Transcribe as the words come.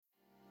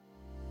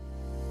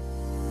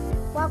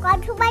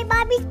Welcome to my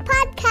mommy's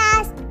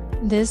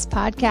podcast. This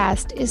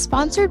podcast is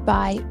sponsored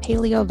by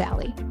Paleo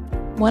Valley,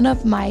 one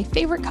of my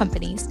favorite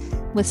companies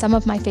with some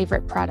of my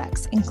favorite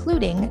products,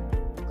 including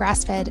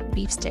grass-fed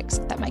beef sticks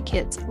that my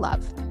kids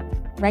love.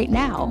 Right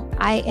now,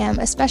 I am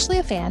especially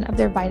a fan of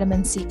their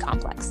vitamin C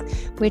complex,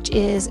 which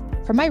is,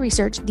 from my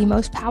research, the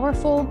most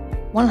powerful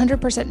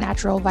 100%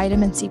 natural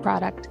vitamin C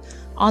product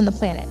on the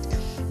planet,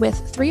 with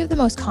 3 of the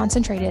most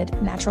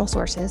concentrated natural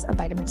sources of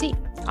vitamin C,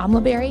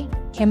 amla berry,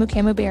 camu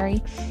camu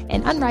berry,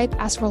 and unripe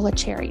acerola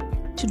cherry,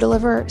 to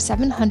deliver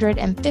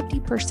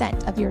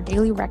 750% of your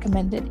daily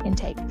recommended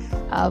intake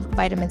of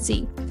vitamin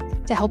C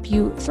to help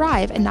you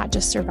thrive and not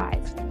just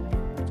survive.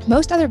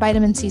 Most other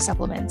vitamin C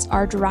supplements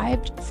are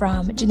derived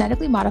from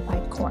genetically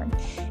modified corn,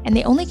 and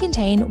they only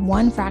contain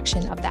one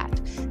fraction of that,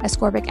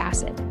 ascorbic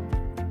acid.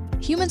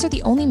 Humans are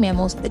the only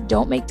mammals that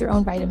don't make their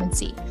own vitamin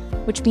C,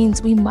 which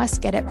means we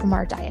must get it from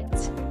our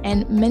diets,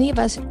 and many of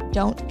us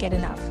don't get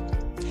enough.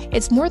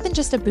 It's more than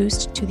just a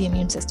boost to the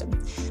immune system.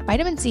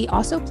 Vitamin C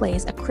also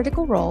plays a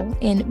critical role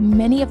in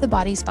many of the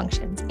body's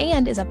functions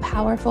and is a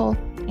powerful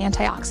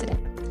antioxidant.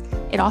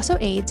 It also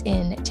aids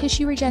in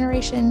tissue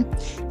regeneration,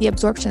 the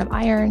absorption of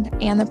iron,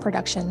 and the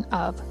production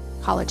of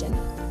collagen.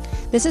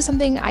 This is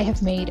something I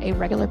have made a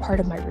regular part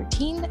of my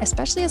routine,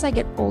 especially as I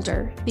get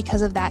older,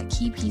 because of that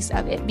key piece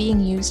of it being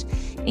used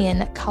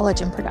in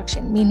collagen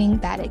production, meaning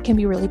that it can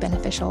be really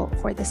beneficial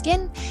for the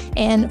skin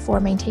and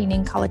for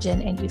maintaining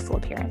collagen and youthful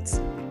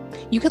appearance.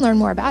 You can learn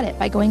more about it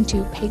by going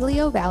to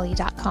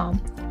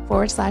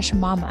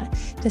paleovalley.com/mama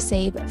to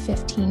save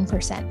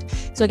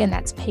 15%. So again,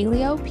 that's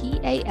paleo,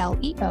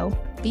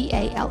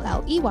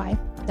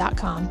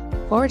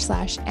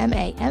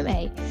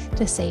 PALEOVALLEY.com/MAMA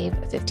to save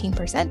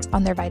 15%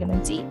 on their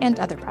vitamin C and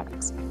other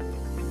products.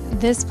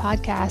 This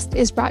podcast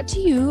is brought to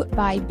you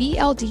by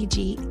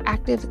BLDG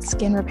Active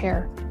Skin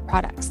Repair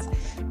Products.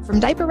 From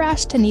diaper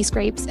rash to knee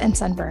scrapes and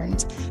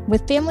sunburns,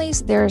 with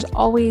families, there's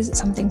always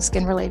something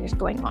skin-related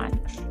going on.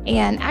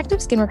 And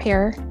Active Skin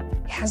Repair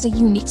has a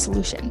unique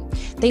solution.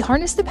 They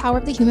harness the power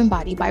of the human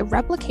body by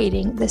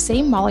replicating the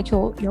same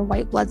molecule your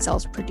white blood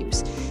cells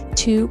produce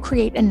to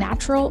create a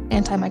natural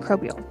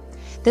antimicrobial.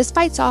 This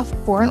fights off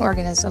foreign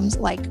organisms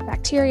like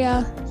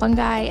bacteria,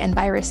 fungi, and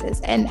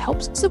viruses, and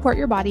helps support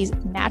your body's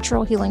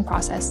natural healing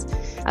process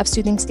of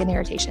soothing skin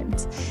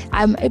irritations.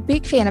 I'm a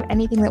big fan of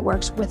anything that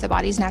works with the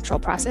body's natural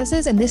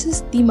processes, and this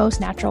is the most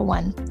natural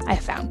one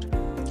I've found.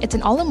 It's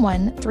an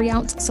all-in-one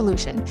 3-ounce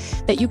solution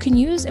that you can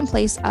use in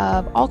place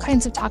of all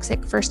kinds of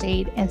toxic first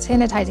aid and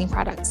sanitizing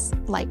products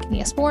like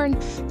Neosporin,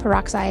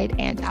 peroxide,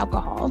 and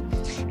alcohol.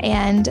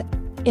 And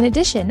in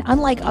addition,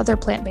 unlike other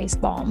plant-based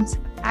balms,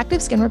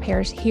 Active Skin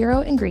Repair's hero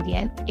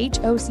ingredient,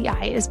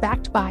 HOCI, is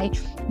backed by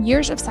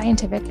years of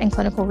scientific and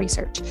clinical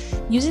research,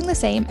 using the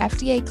same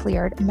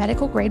FDA-cleared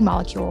medical-grade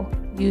molecule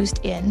used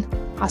in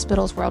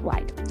hospitals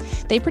worldwide.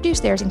 They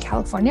produce theirs in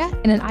California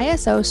in an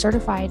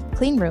ISO-certified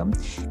clean room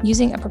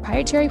using a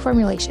proprietary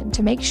formulation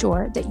to make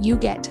sure that you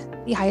get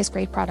the highest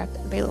grade product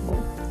available.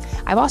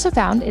 I've also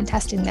found in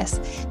testing this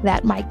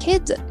that my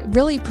kids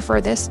really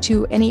prefer this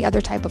to any other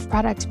type of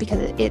product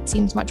because it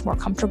seems much more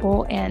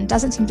comfortable and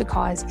doesn't seem to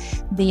cause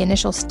the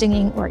initial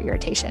stinging or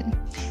irritation.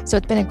 So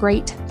it's been a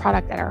great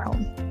product at our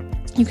home.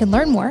 You can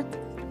learn more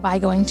by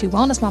going to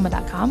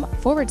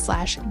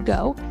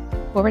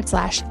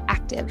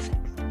wellnessmama.com/go/active.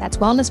 That's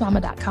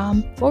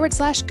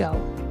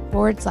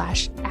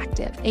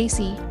wellnessmama.com/go/active,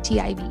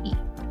 ACTIVE.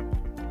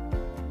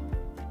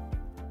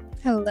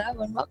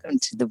 Hello, and welcome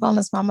to the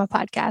Wellness Mama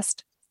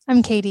podcast.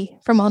 I'm Katie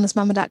from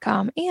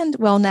wellnessmama.com and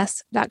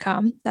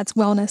wellness.com. That's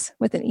wellness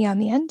with an E on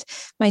the end,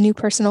 my new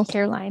personal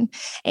care line.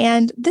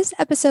 And this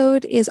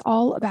episode is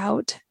all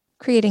about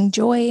creating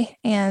joy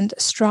and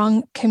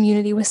strong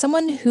community with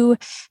someone who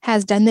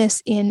has done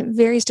this in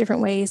various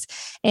different ways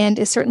and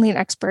is certainly an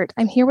expert.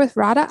 I'm here with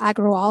Radha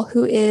Agrawal,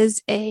 who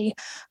is a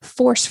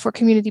force for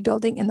community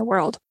building in the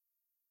world.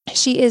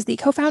 She is the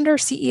co-founder,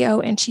 CEO,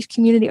 and chief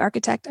community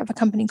architect of a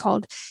company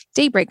called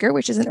Daybreaker,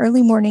 which is an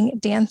early morning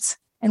dance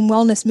and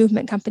wellness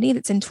movement company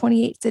that's in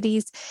 28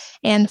 cities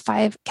and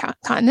 5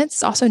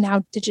 continents, also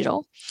now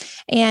digital.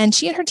 And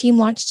she and her team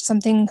launched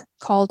something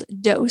called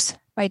Dose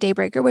by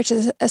Daybreaker, which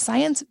is a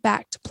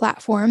science-backed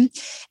platform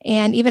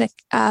and even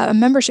a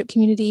membership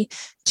community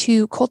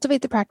to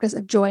cultivate the practice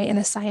of joy in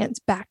a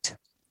science-backed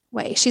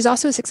way. She's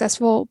also a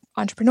successful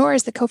entrepreneur,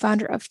 is the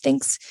co-founder of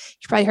Thinks.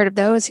 You've probably heard of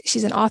those.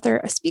 She's an author,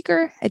 a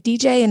speaker, a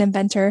DJ, an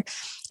inventor,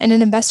 and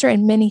an investor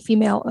in many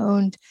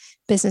female-owned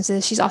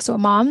businesses. She's also a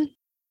mom.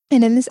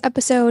 And in this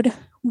episode,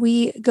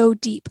 we go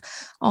deep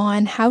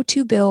on how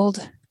to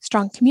build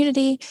strong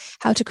community,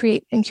 how to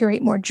create and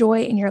curate more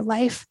joy in your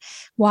life,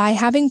 why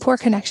having poor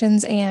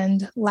connections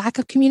and lack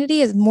of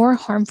community is more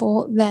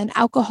harmful than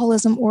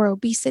alcoholism or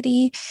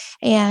obesity,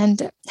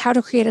 and how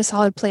to create a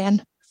solid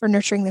plan for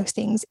nurturing those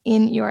things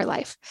in your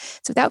life.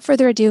 So without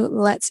further ado,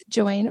 let's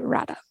join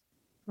Radha.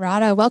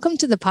 Radha, welcome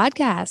to the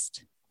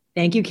podcast.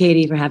 Thank you,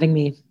 Katie, for having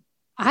me.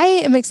 I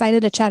am excited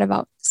to chat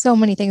about so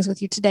many things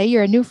with you today.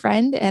 You're a new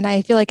friend, and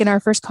I feel like in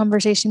our first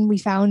conversation, we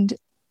found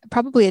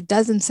probably a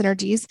dozen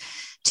synergies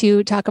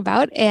to talk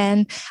about,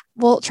 and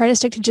we'll try to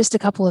stick to just a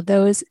couple of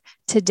those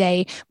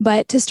today.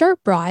 But to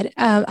start broad,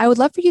 I would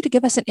love for you to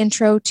give us an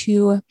intro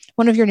to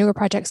one of your newer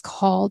projects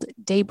called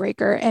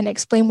Daybreaker and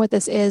explain what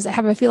this is. I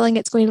have a feeling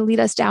it's going to lead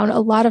us down a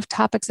lot of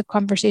topics of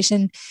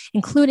conversation,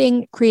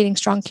 including creating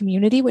strong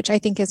community, which I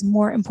think is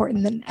more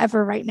important than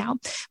ever right now.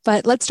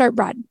 But let's start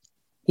broad.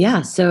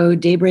 Yeah, so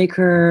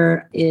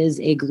Daybreaker is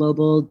a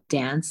global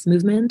dance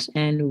movement,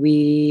 and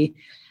we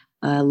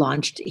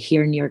launched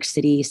here in New York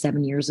City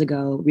 7 years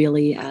ago,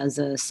 really as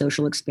a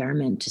social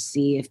experiment to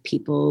see if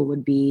people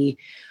would be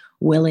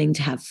willing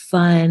to have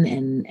fun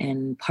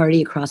and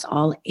party across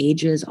all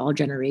ages, all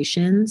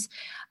generations,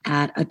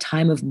 at a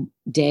time of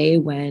day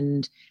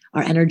when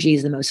our energy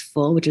is the most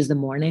full, which is the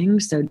morning.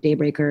 So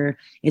Daybreaker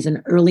is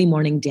an early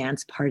morning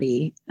dance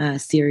party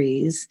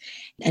series,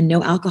 and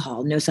no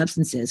alcohol, no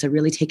substances. So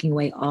really taking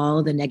away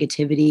all the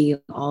negativity,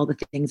 all the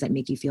things that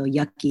make you feel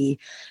yucky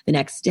the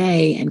next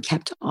day, and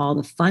kept all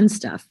the fun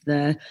stuff,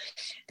 the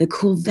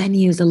cool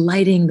venues, the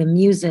lighting, the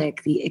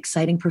music, the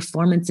exciting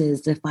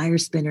performances, the fire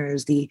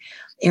spinners, the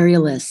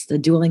aerialists, the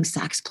dueling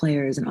sax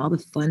players, and all the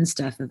fun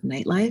stuff of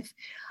nightlife.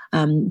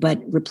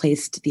 But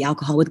replaced the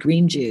alcohol with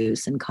green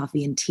juice and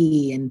coffee and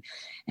tea,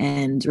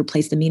 and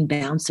replaced the mean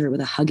bouncer with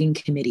a hugging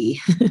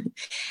committee,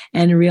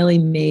 and really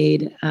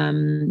made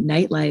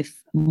nightlife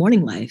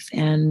morning life.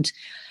 And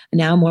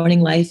now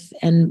morning life,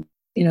 and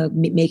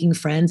making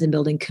friends and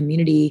building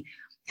community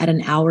at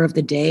an hour of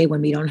the day when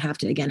we don't have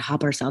to, again,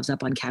 hop ourselves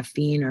up on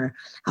caffeine or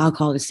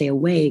alcohol to stay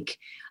awake.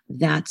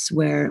 That's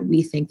where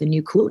we think the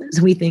new cool is.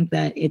 We think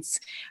that it's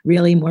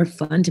really more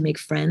fun to make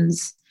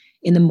friends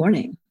in the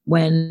morning,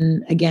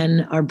 when,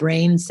 again, our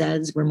brain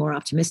says we're more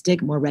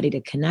optimistic, more ready to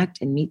connect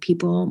and meet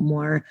people,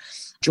 more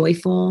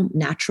joyful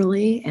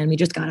naturally. And we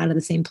just got out of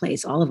the same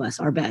place, all of us,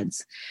 our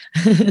beds.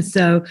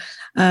 So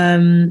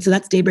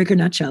that's Daybreaker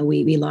nutshell.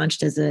 We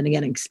launched as an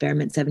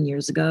experiment 7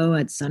 years ago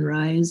at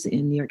sunrise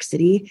in New York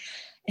City,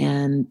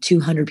 and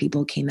 200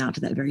 people came out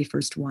to that very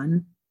first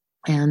one.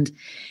 And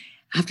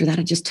after that,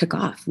 it just took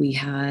off. We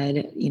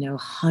had,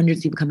 hundreds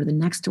of people come to the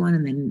next one.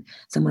 And then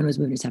someone was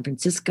moving to San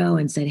Francisco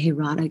and said, "Hey,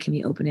 Radha, can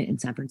we open it in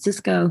San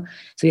Francisco?"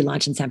 So we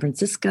launched in San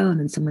Francisco.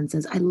 And then someone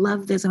says, "I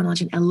love this. I want to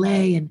launch in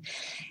LA." And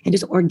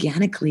just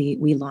organically,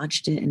 we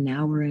launched it. And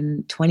now we're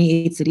in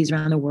 28 cities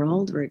around the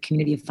world. We're a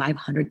community of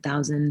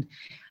 500,000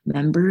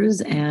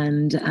 members.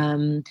 And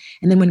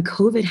then when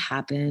COVID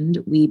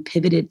happened, we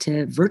pivoted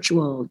to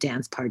virtual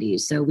dance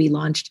parties. So we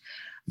launched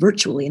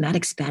virtually, and that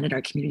expanded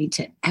our community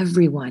to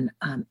everyone,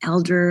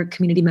 elder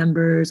community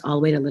members, all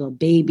the way to little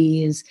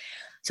babies.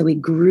 So we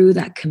grew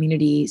that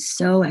community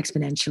so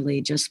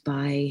exponentially just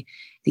by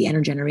the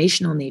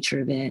intergenerational nature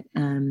of it,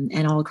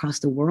 and all across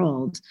the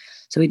world.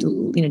 So we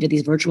did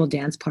these virtual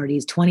dance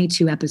parties,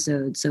 22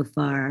 episodes so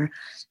far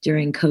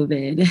during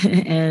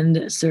COVID,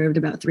 and served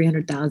about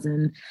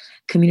 300,000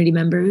 community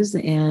members.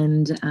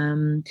 And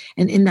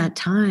in that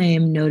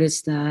time,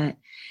 noticed that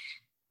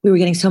we were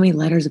getting so many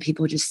letters of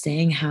people just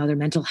saying how their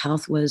mental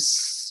health was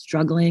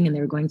struggling, and they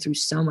were going through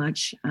so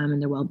much in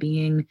their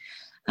well-being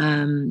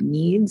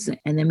needs.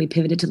 And then we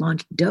pivoted to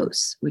launch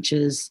Dose, which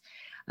is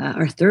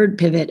our third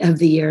pivot of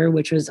the year,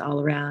 which was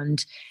all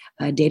around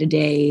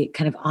day-to-day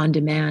kind of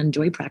on-demand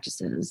joy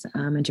practices,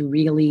 and to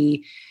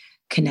really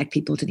connect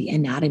people to the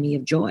anatomy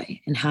of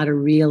joy and how to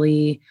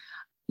really,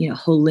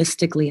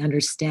 holistically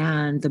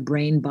understand the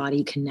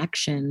brain-body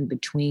connection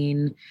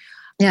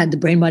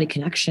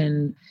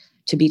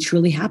to be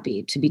truly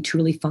happy, to be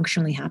truly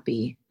functionally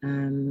happy.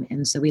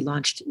 And so we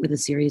launched with a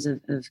series of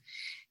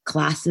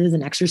classes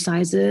and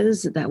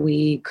exercises that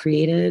we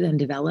created and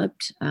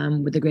developed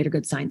with the Greater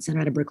Good Science Center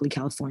out of Berkeley,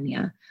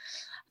 California,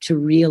 to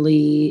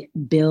really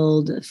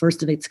build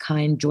first of its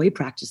kind joy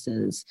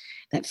practices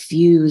that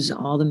fuse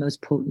all the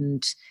most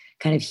potent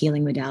kind of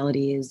healing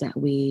modalities that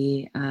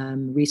we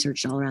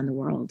researched all around the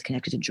world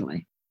connected to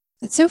joy.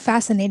 It's so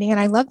fascinating. And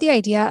I love the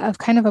idea of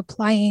kind of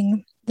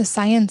applying the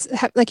science,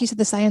 like you said,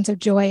 the science of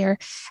joy,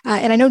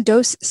 and I know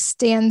DOSE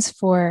stands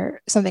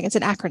for something. It's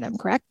an acronym,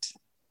 correct?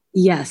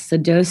 Yes. So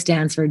DOSE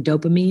stands for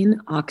dopamine,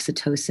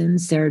 oxytocin,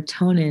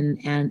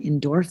 serotonin, and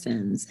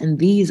endorphins. And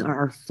these are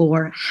our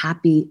 4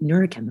 happy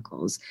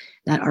neurochemicals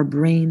that our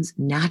brains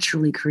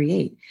naturally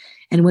create.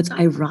 And what's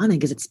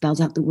ironic is it spells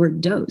out the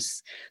word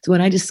dose. So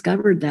when I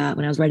discovered that,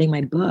 when I was writing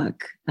my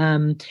book,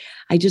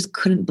 I just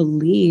couldn't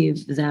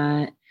believe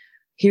that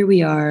here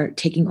we are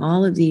taking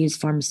all of these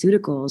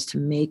pharmaceuticals to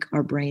make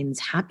our brains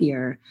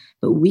happier,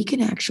 but we can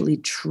actually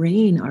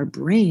train our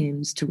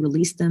brains to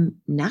release them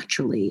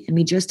naturally. And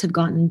we just have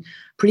gotten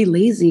pretty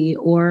lazy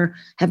or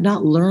have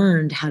not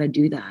learned how to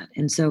do that.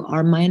 And so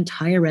my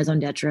entire raison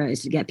d'etre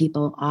is to get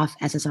people off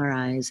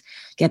SSRIs,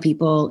 get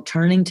people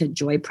turning to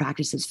joy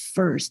practices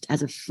first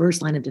as a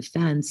first line of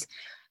defense,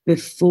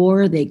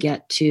 before they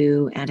get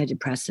to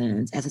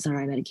antidepressants,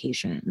 SSRI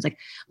medications. Like,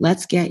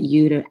 let's get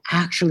you to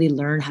actually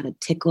learn how to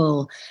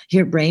tickle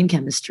your brain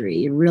chemistry.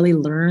 You really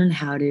learn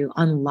how to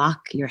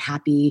unlock your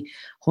happy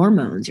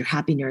hormones, your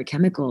happy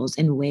neurochemicals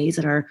in ways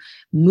that are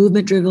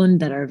movement driven,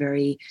 that are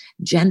very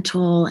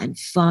gentle and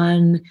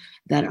fun,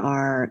 that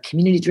are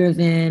community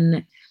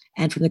driven,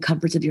 and from the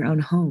comforts of your own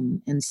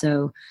home. And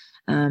so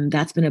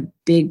that's been a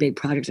big, big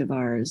project of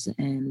ours,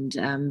 and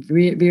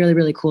really,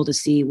 really cool to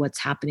see what's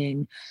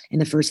happening in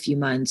the first few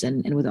months,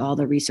 and with all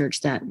the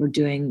research that we're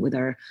doing with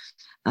our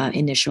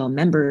initial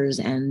members,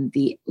 and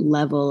the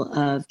level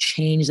of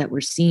change that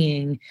we're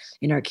seeing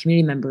in our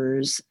community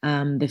members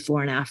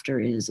before and after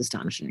is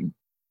astonishing.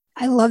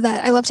 I love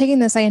that. I love taking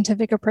the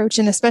scientific approach,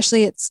 and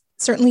especially it's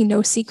certainly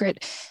no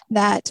secret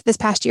that this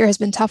past year has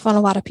been tough on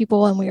a lot of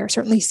people, and we are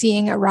certainly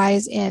seeing a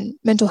rise in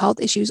mental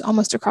health issues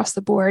almost across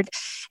the board.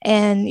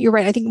 And you're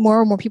right. I think more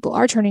and more people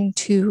are turning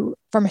to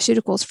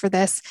pharmaceuticals for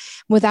this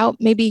without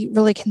maybe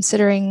really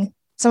considering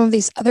some of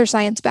these other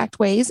science-backed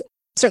ways.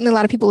 Certainly a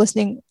lot of people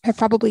listening have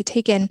probably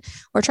taken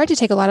or tried to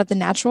take a lot of the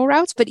natural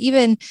routes, but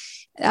even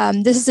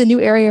this is a new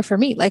area for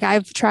me. Like,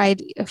 I've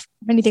tried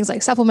many things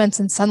like supplements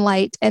and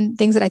sunlight and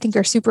things that I think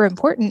are super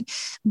important,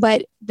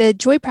 but the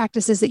joy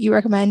practices that you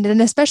recommend,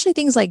 and especially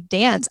things like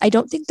dance, I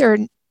don't think they're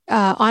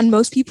on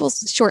most people's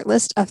short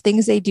list of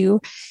things they do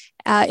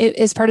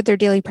as part of their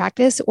daily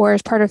practice or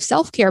as part of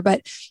self-care.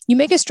 But you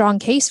make a strong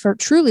case for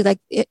truly like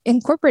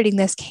incorporating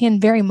this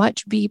can very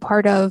much be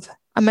part of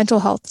a mental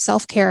health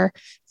self-care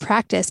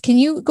practice. Can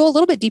you go a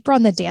little bit deeper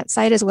on the dance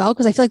side as well?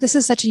 Because I feel like this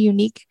is such a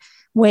unique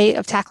way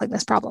of tackling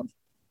this problem.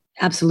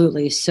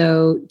 Absolutely.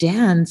 So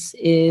dance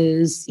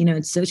is,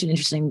 it's such an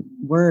interesting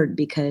word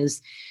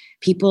because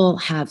people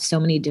have so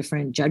many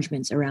different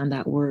judgments around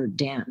that word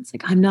dance.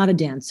 Like, I'm not a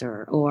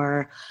dancer,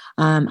 or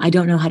I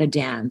don't know how to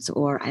dance,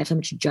 or I have so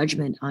much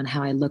judgment on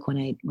how I look when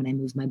I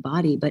move my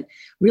body. But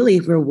really,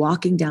 if we're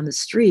walking down the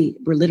street,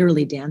 we're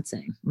literally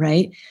dancing,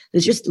 right?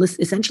 There's just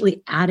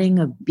essentially adding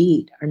a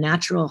beat. Our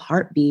natural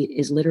heartbeat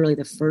is literally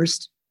the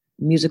first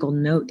musical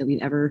note that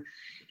we've ever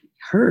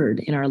heard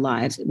in our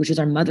lives, which is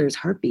our mother's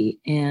heartbeat.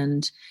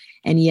 And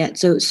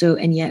yet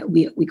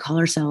we call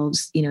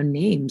ourselves,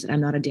 names. I'm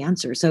not a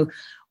dancer. So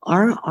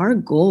our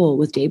goal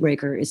with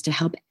Daybreaker is to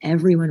help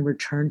everyone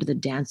return to the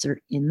dancer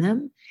in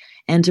them,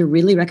 and to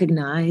really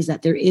recognize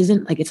that there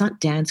isn't, like, it's not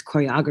dance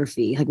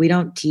choreography. Like, we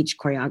don't teach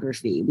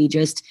choreography. We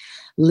just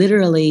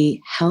literally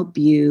help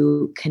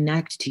you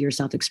connect to your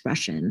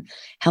self-expression,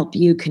 help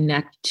you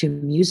connect to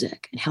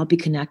music, and help you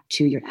connect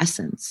to your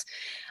essence.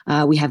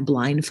 We have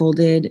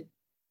blindfolded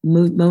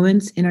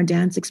moments in our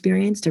dance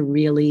experience to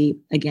really,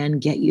 again,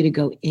 get you to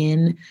go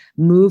in,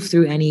 move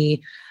through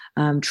any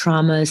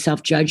trauma,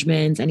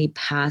 self-judgments, any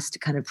past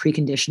kind of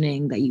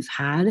preconditioning that you've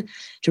had,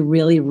 to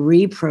really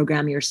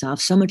reprogram yourself.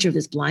 So much of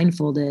this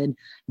blindfolded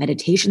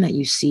meditation that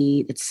you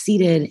see that's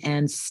seated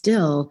and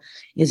still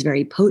is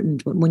very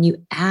potent. But when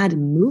you add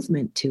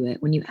movement to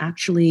it, when you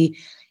actually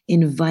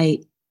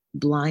invite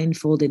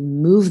blindfolded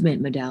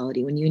movement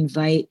modality, when you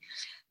invite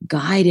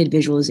guided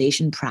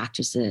visualization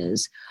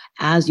practices,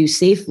 as you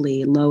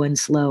safely, low and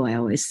slow, I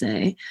always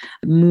say,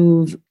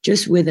 move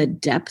just with a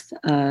depth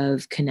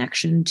of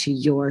connection to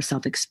your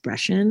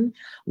self-expression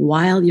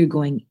while you're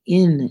going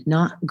in,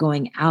 not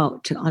going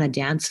out on a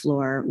dance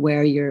floor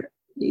where you're,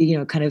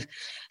 kind of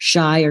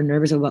shy or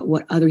nervous about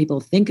what other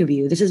people think of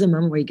you. This is a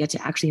moment where you get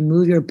to actually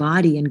move your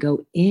body and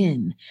go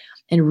in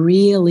and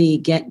really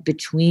get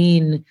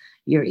between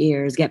your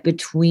ears, get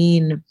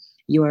between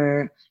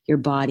your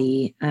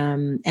body,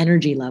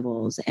 energy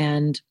levels,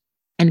 and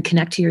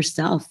connect to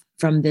yourself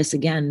from this,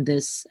 again,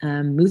 this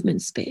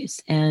movement space.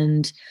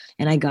 And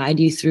I guide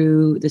you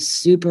through the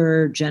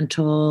super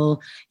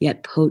gentle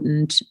yet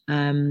potent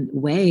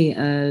way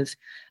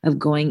of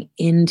going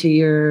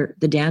into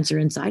the dancer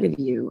inside of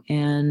you.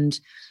 And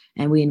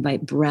we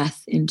invite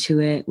breath into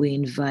it. We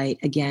invite,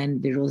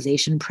 again,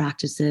 visualization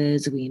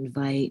practices. We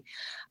invite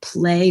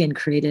play and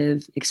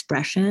creative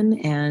expression.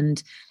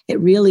 And it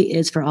really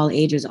is for all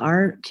ages.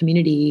 Our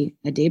community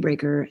at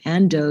Daybreaker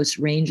and Dose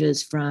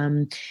ranges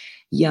from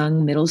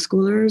young middle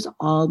schoolers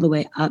all the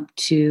way up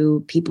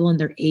to people in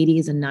their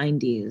 80s and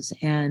 90s.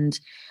 And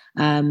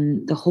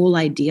the whole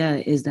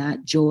idea is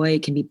that joy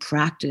can be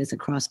practiced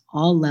across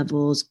all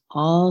levels,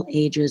 all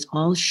ages,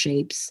 all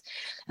shapes.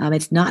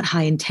 It's not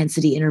high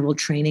intensity interval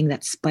training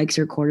that spikes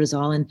your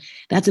cortisol. And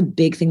that's a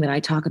big thing that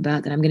I talk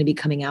about, that I'm going to be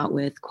coming out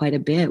with quite a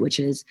bit, which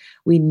is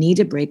we need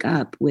to break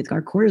up with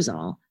our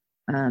cortisol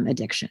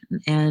addiction.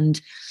 And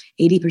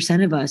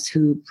 80% of us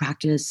who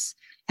practice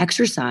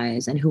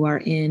exercise and who are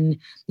in,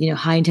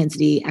 high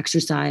intensity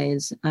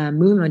exercise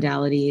movement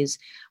modalities,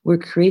 we're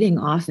creating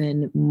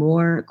often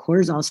more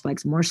cortisol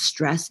spikes, more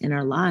stress in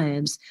our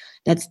lives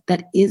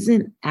that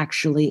isn't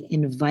actually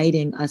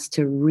inviting us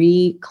to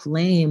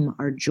reclaim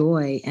our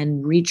joy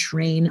and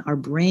retrain our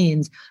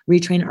brains,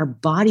 retrain our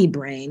body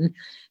brain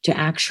to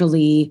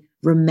actually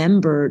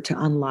remember to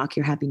unlock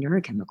your happy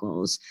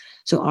neurochemicals.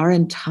 So our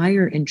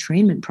entire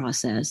entrainment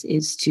process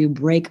is to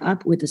break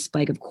up with the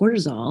spike of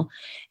cortisol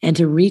and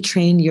to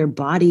retrain your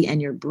body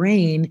and your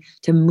brain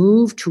to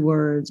move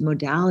towards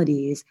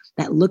modalities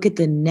that look at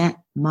the net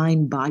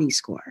mind-body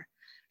score.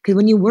 Because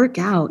when you work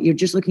out, you're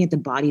just looking at the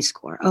body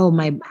score. Oh,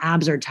 my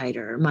abs are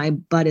tighter, my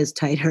butt is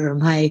tighter,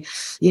 my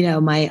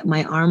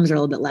arms are a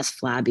little bit less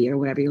flabby or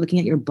whatever. You're looking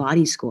at your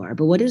body score.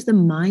 But what is the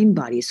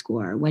mind-body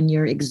score when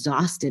you're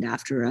exhausted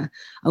after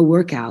a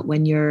workout,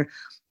 when you're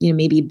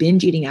maybe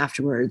binge eating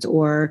afterwards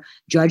or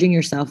judging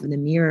yourself in the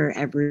mirror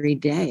every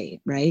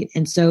day, right?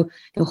 And so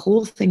the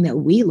whole thing that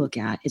we look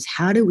at is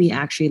how do we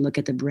actually look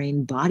at the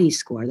brain body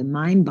score, the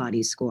mind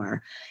body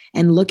score,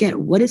 and look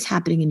at what is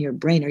happening in your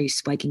brain. Are you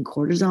spiking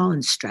cortisol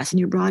and stress in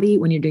your body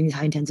when you're doing these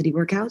high intensity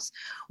workouts?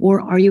 Or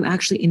are you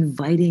actually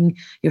inviting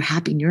your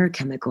happy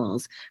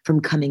neurochemicals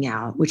from coming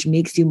out, which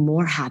makes you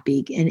more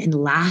happy and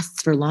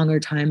lasts for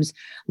longer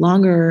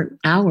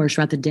hours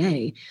throughout the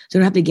day? So you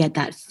don't have to get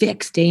that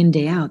fix day in,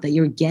 day out, that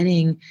you're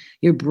getting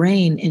your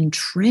brain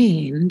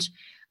entrained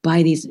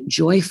by these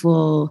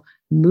joyful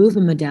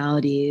movement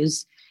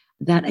modalities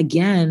that,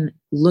 again,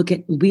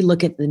 we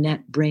look at the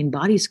net brain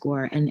body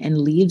score and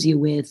leaves you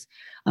with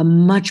a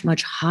much,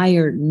 much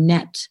higher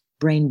net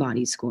brain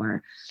body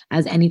score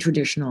as any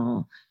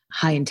traditional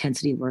high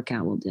intensity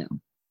workout will do.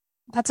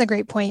 That's a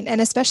great point.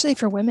 And especially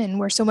for women,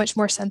 we're so much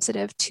more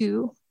sensitive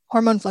to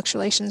hormone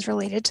fluctuations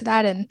related to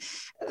that. And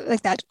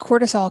like that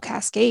cortisol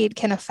cascade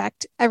can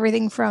affect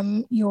everything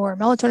from your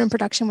melatonin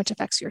production, which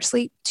affects your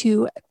sleep,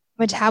 to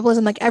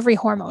metabolism, like every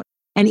hormone.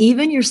 And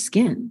even your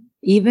skin,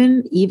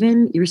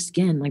 even your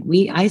skin. Like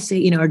I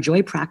say, our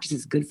joy practice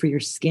is good for your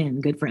skin,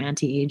 good for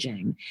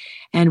anti-aging.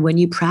 And when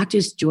you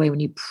practice joy,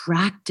 when you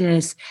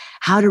practice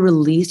how to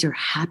release your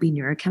happy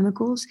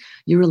neurochemicals,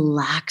 you're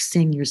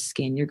relaxing your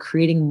skin, you're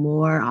creating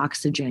more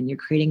oxygen, you're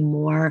creating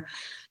more,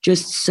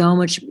 just so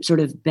much sort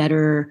of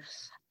better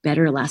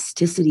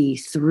elasticity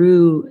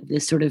through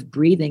this sort of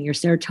breathing. Your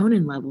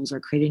serotonin levels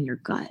are created in your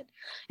gut.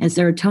 And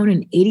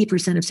serotonin,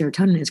 80% of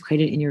serotonin is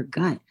created in your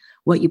gut,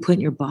 what you put in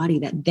your body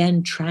that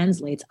then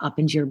translates up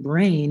into your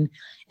brain.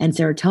 And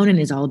serotonin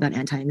is all about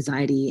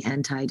anti-anxiety,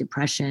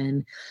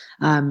 anti-depression,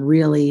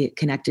 really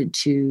connected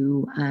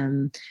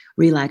to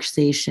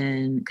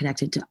relaxation,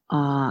 connected to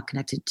awe,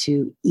 connected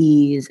to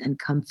ease and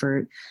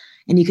comfort.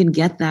 And you can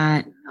get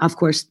that, of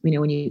course, when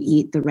you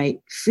eat the right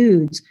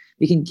foods,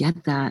 we can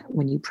get that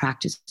when you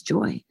practice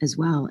joy as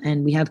well.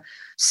 And we have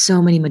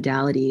so many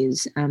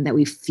modalities that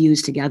we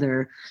fuse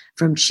together,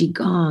 from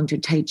Qigong to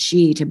Tai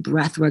Chi to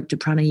breathwork to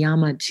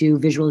pranayama to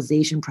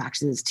visualization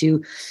practices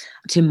to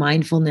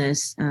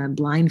mindfulness,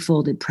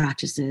 blindfolded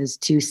practices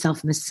to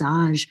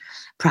self-massage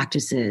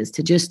practices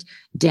to just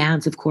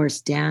dance, of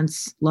course,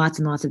 lots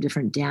and lots of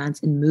different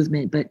dance and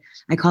movement. But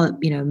I call it,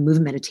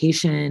 movement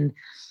meditation,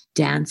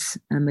 dance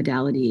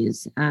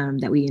modalities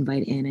that we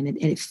invite in. And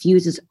it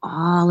fuses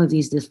all of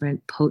these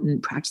different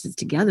potent practices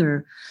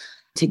together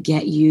to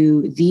get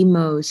you the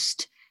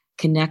most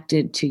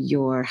connected to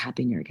your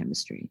happy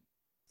neurochemistry.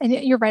 And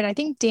you're right. I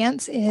think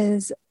dance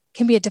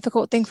can be a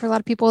difficult thing for a lot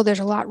of people. There's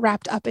a lot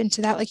wrapped up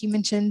into that, like you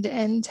mentioned,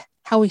 and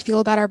how we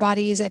feel about our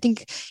bodies. I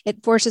think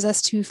it forces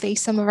us to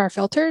face some of our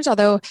filters.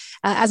 Although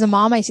as a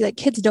mom, I see like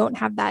kids don't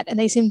have that and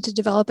they seem to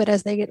develop it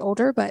as they get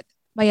older, but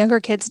my younger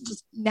kids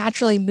just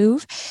naturally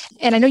move.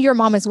 And I know you're a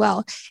mom as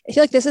well. I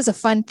feel like this is a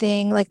fun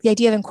thing, like the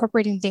idea of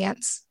incorporating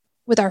dance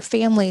with our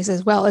families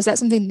as well. Is that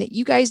something that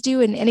you guys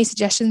do? And any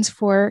suggestions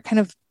for kind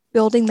of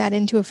building that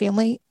into a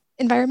family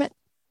environment?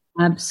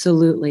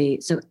 Absolutely.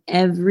 So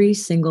every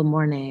single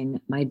morning,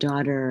 my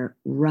daughter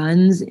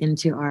runs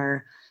into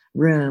our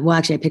room. Well,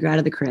 actually, I pick her out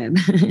of the crib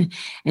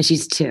and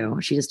she's 2.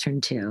 She just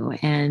turned 2.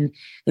 And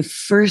the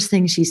first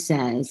thing she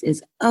says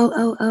is, oh,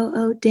 oh, oh,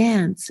 oh,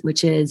 dance,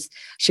 which is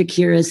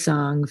Shakira's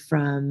song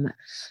from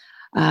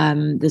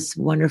this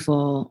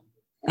wonderful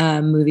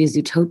movie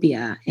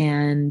Zootopia.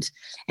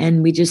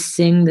 And we just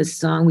sing this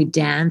song. We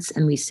dance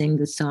and we sing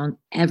the song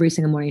every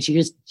single morning. She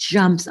just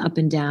jumps up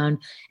and down. And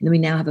then we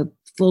now have a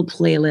full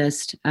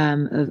playlist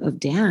of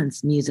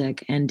dance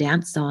music and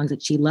dance songs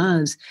that she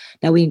loves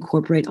that we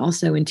incorporate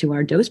also into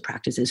our dose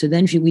practices. So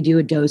then we do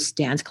a dose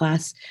dance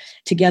class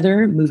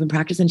together, movement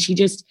practice. And she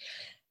just,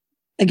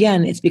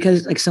 again, it's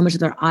because like so much of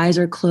their eyes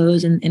are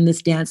closed in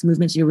this dance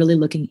movement. So you're really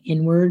looking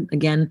inward,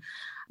 again,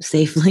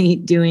 safely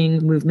doing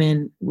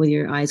movement with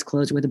your eyes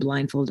closed with a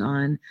blindfold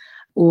on,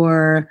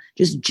 or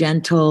just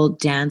gentle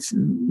dance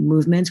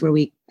movements where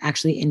we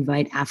actually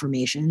invite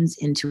affirmations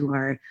into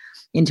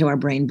our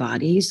brain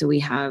body. So we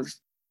have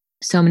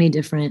so many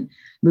different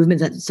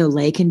movements that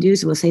Soleil can do.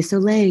 So we'll say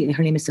Soleil,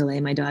 her name is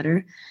Soleil, my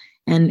daughter,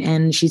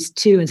 and she's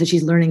 2. And so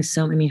she's learning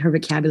her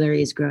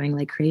vocabulary is growing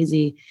like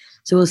crazy.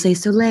 So we'll say,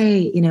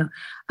 Soleil,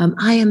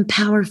 I am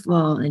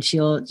powerful. And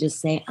she'll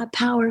just say, I'm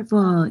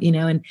powerful,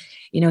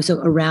 so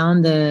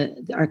around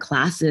our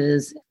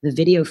classes, the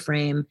video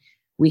frame,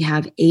 we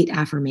have 8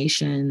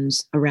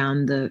 affirmations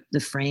around the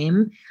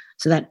frame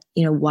so that,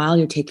 while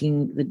you're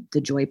taking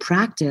the joy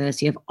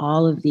practice, you have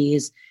all of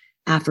these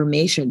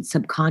affirmations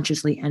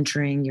subconsciously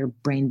entering your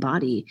brain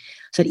body.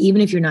 So that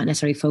even if you're not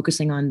necessarily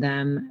focusing on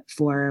them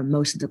for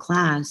most of the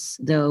class,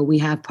 though we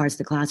have parts of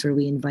the class where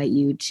we invite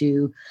you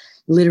to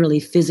literally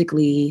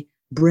physically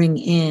bring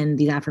in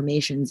these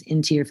affirmations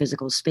into your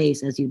physical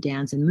space as you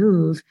dance and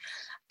move.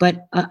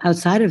 But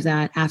outside of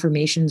that,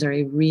 affirmations are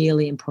a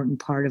really important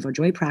part of our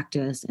joy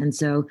practice. And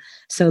so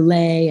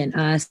Soleil and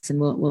us, and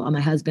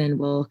my husband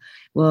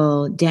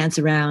will dance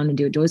around and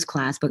do a joy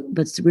class,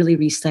 but to really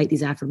recite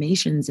these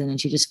affirmations.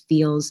 And she just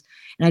feels,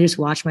 and I just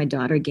watch my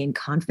daughter gain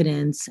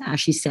confidence as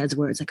she says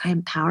words like, I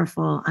am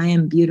powerful, I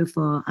am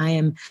beautiful, I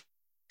am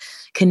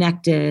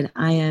connected,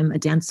 I am a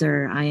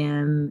dancer, I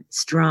am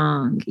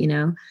strong,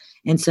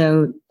 And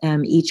so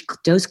each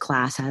dose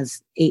class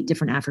has 8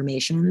 different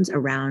affirmations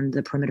around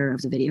the perimeter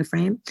of the video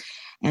frame.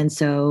 And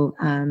so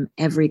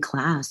every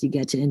class you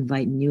get to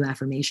invite new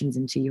affirmations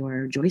into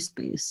your joy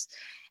space.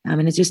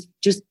 And it's just,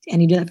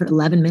 and you do that for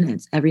 11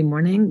 minutes every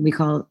morning. We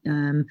call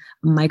it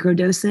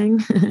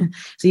microdosing.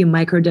 So you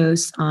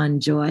microdose on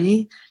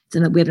joy. So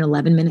we have an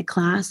 11-minute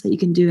class that you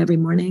can do every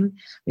morning.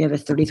 We have a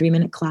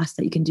 33-minute class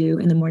that you can do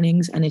in the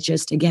mornings. And it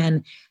just,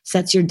 again,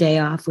 sets your day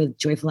off with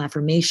joyful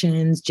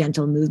affirmations,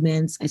 gentle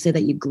movements. I say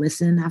that you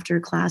glisten after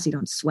a class, you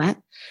don't sweat.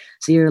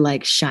 So you're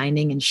like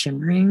shining and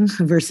shimmering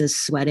versus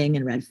sweating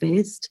and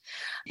red-faced.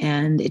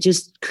 And it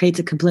just creates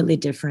a completely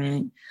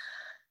different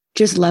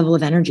just level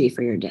of energy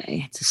for your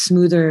day. It's a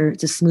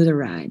smoother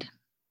ride.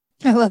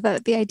 I love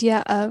that. The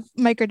idea of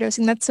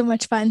microdosing. That's so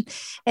much fun.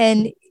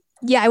 And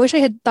yeah, I wish I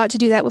had thought to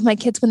do that with my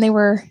kids when they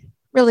were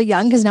really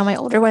young, because now my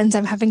older ones,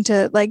 I'm having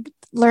to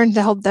learn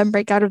to help them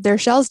break out of their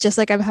shells, just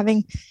like I'm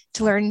having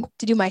to learn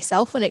to do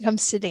myself when it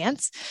comes to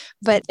dance.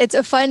 But it's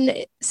a fun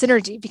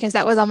synergy because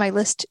that was on my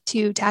list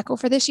to tackle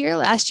for this year.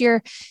 Last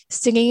year,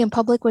 singing in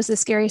public was the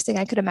scariest thing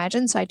I could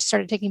imagine. So I just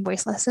started taking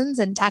voice lessons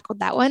and tackled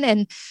that one.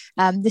 And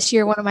this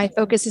year, one of my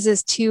focuses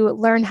is to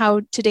learn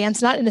how to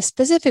dance, not in a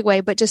specific way,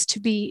 but just to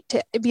be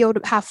able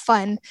to have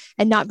fun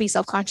and not be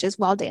self-conscious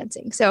while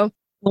dancing. So,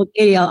 well,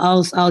 Katie,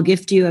 I'll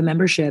gift you a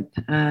membership.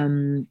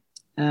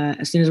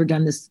 As soon as we're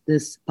done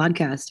this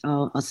podcast,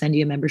 I'll send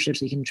you a membership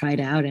so you can try it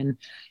out and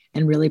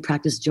really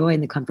practice joy in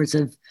the comforts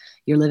of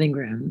your living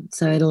room.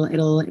 So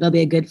it'll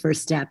be a good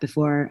first step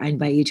before I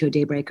invite you to a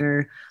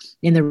Daybreaker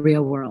in the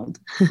real world.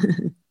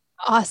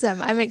 Awesome.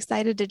 I'm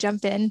excited to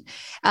jump in.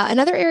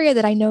 Another area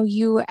that I know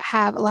you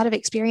have a lot of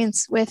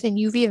experience with, and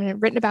you've even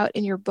written about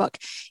in your book,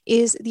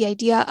 is the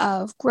idea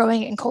of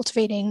growing and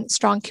cultivating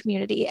strong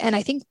community. And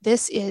I think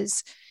this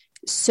is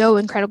so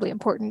incredibly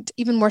important,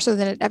 even more so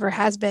than it ever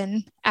has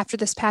been after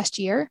this past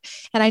year.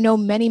 And I know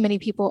many, many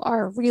people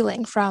are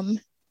reeling from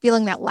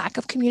feeling that lack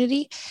of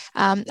community.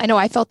 I know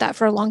I felt that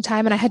for a long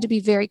time, and I had to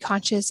be very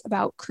conscious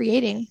about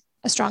creating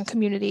a strong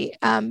community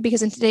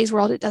because in today's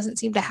world, it doesn't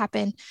seem to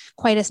happen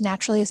quite as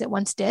naturally as it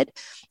once did.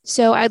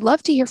 So I'd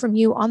love to hear from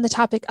you on the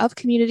topic of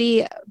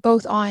community,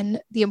 both on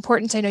the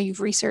importance. I know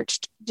you've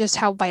researched just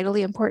how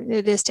vitally important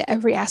it is to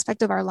every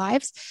aspect of our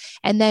lives.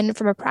 And then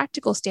from a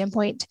practical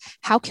standpoint,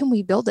 how can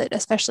we build it,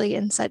 especially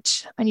in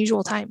such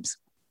unusual times?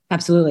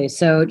 Absolutely.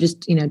 So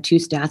just, 2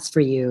 stats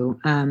for you.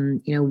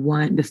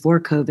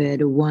 Before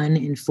COVID, 1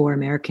 in 4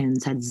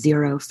 Americans had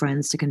 0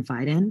 friends to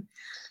confide in.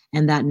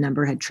 And that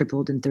number had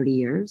tripled in 30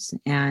 years.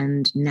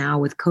 And now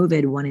with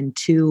COVID, 1 in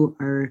 2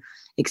 are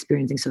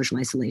experiencing social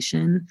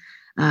isolation.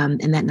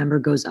 And that number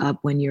goes up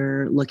when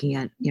you're looking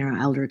at,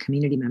 elder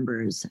community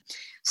members.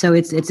 So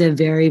it's a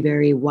very,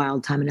 very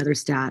wild time. Another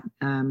stat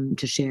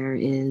to share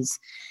is,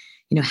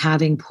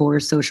 having poor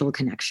social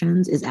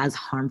connections is as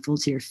harmful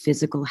to your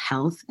physical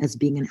health as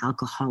being an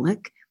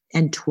alcoholic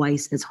and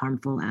twice as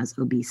harmful as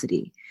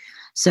obesity.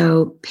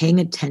 So paying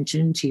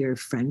attention to your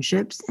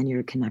friendships and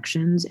your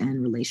connections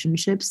and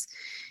relationships,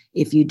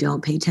 if you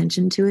don't pay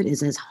attention to it,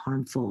 is as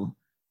harmful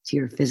to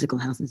your physical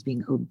health as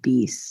being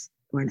obese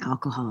or an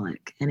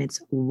alcoholic. And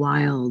it's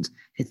wild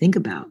to think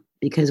about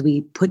because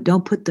we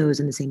don't put those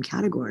in the same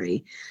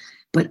category,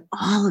 but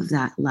all of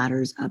that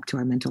ladders up to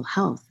our mental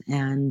health.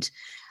 And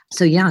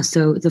so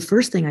the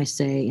first thing I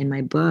say in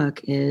my book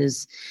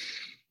is,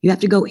 you have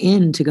to go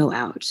in to go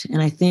out.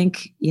 And I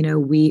think,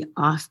 we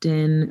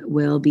often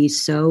will be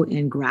so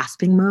in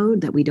grasping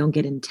mode that we don't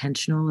get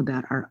intentional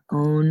about our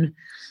own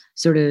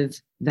sort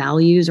of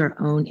values, our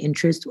own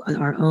interests,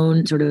 our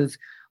own sort of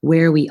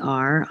where we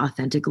are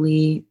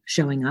authentically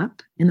showing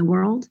up in the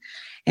world.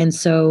 And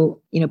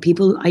so,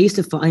 I used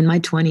to fall in my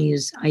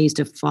 20s, I used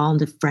to fall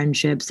into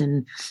friendships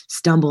and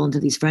stumble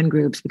into these friend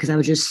groups because I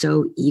was just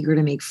so eager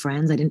to make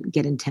friends. I didn't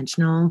get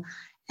intentional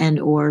and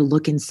or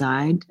look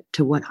inside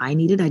to what I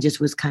needed. I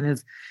just was kind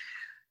of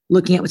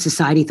looking at what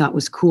society thought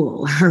was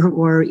cool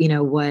or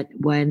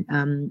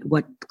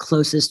what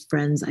closest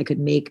friends I could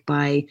make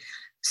by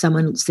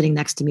someone sitting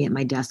next to me at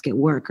my desk at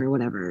work or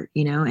whatever,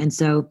 And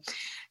so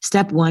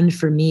step one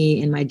for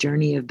me in my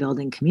journey of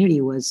building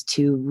community was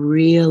to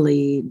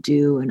really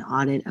do an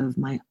audit of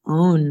my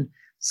own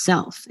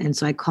self. And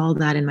so I call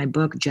that in my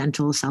book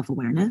gentle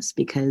self-awareness,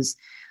 because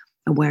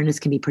awareness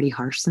can be pretty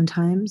harsh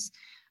sometimes.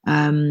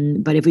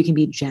 But if we can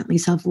be gently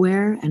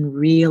self-aware and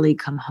really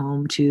come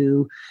home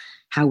to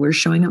how we're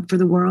showing up for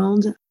the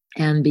world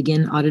and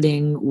begin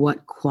auditing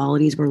what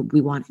qualities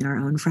we want in our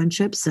own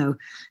friendships. So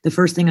the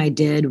first thing I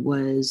did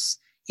was,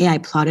 I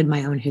plotted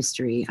my own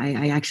history.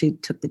 I actually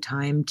took the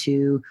time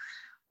to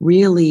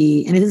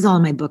really, and it is all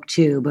in my book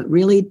too, but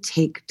really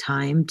take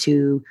time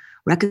to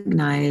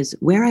recognize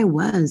where I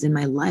was in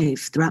my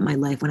life, throughout my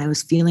life, when I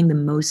was feeling the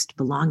most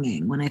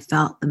belonging, when I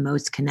felt the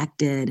most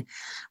connected,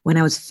 when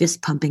I was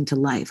fist pumping to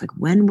life. Like,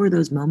 when were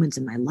those moments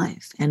in my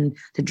life? And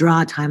to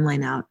draw a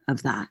timeline out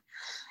of that.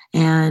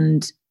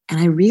 And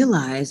I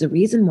realized the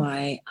reason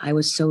why I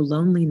was so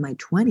lonely in my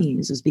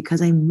 20s was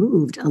because I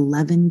moved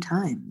 11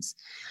 times.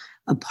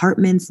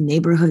 Apartments,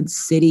 neighborhoods,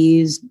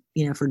 cities,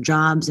 for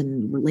jobs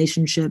and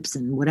relationships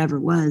and whatever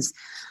it was.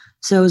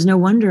 So it was no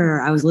wonder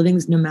I was living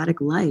this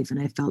nomadic life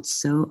and I felt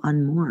so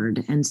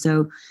unmoored. And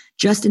so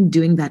just in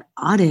doing that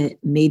audit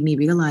made me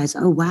realize,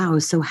 oh, wow, I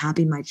was so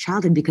happy in my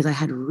childhood because I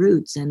had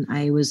roots and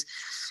I was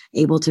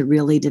able to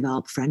really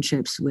develop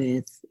friendships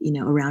with,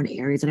 around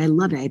areas that I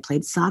loved. I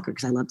played soccer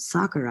because I loved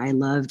soccer. I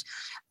loved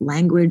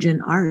language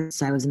and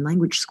arts. I was in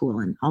language school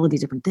and all of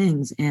these different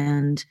things.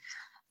 And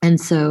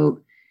so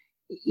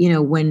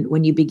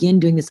when you begin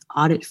doing this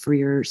audit for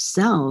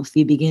yourself,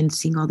 you begin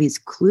seeing all these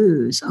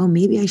clues. Oh,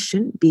 maybe I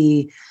shouldn't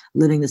be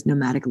living this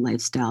nomadic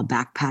lifestyle,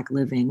 backpack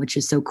living, which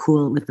is so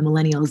cool with the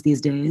millennials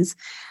these days.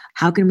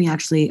 How can we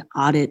actually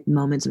audit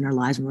moments in our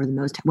lives when we're the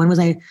most, when was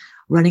I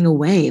running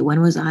away?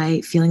 When was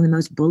I feeling the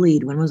most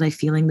bullied? When was I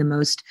feeling the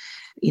most,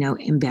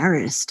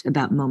 embarrassed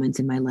about moments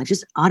in my life?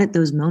 Just audit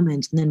those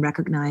moments and then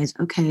recognize,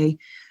 okay,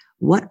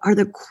 what are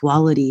the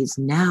qualities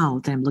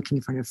now that I'm looking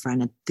for in a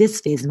friend at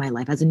this phase of my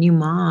life? As a new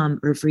mom,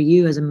 or for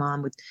you as a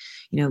mom with,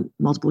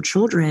 multiple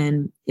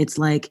children, it's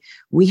like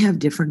we have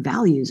different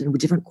values and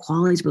different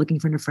qualities we're looking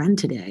for in a friend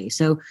today.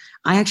 So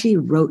I actually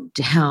wrote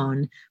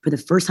down for the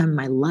first time in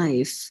my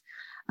life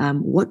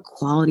what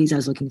qualities I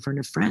was looking for in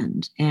a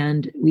friend.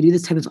 And we do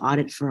this type of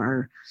audit for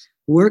our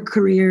work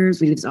careers.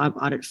 We do this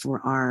audit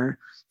for our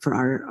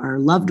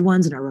loved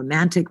ones and our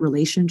romantic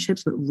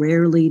relationships, but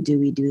rarely do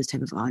we do this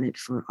type of audit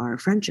for our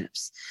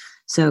friendships.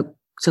 So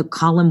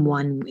column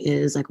one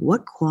is like,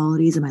 what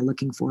qualities am I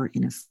looking for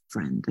in a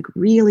friend? Like,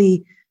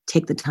 really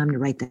take the time to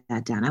write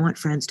that down. I want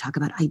friends to talk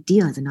about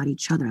ideas and not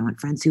each other. I want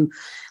friends who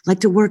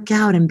like to work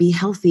out and be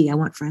healthy. I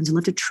want friends who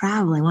love to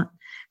travel. I want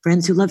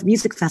friends who love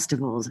music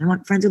festivals. And I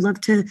want friends who love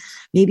to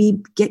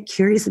maybe get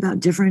curious about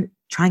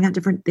trying out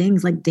different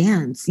things like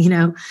dance, in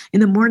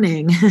the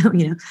morning,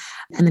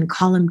 And then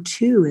column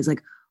two is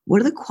like,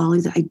 what are the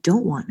qualities that I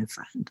don't want in a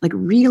friend? Like,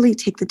 really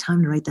take the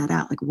time to write that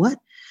out. Like,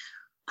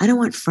 I don't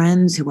want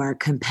friends who are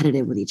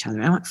competitive with each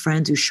other. I want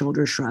friends who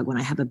shoulder shrug when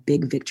I have a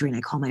big victory and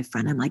I call my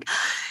friend. I'm like,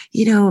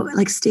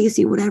 like,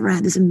 Stacy, whatever,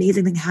 this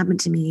amazing thing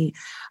happened to me.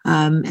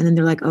 And then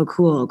they're like, oh,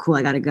 cool.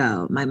 I got to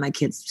go. My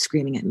kid's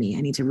screaming at me.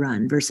 I need to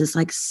run, versus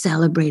like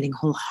celebrating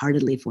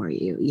wholeheartedly for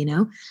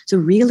you, So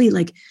really,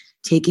 like,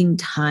 taking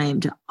time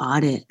to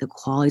audit the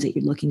qualities that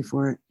you're looking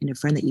for in a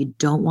friend that you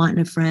don't want in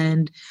a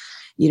friend.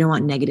 You don't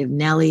want negative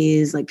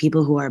Nellies, like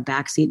people who are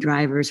backseat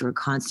drivers who are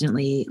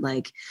constantly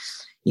like,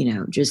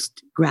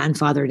 just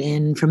grandfathered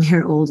in from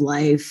your old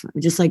life,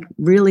 just like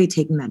really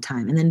taking that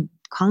time. And then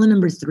column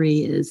number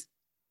 3 is,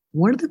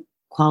 what are the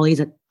qualities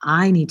that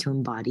I need to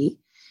embody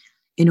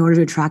in order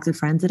to attract the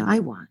friends that I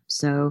want?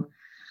 So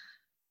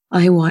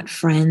I want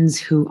friends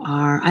who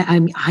are,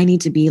 I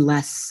need to be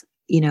less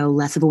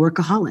of a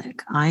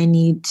workaholic. I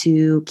need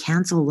to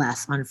cancel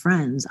less on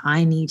friends.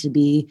 I need to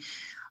be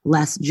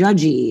less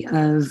judgy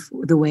of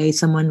the way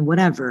someone,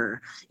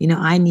 whatever,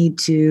 I need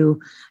to,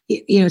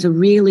 to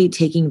really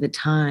taking the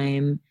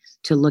time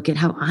to look at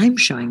how I'm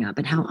showing up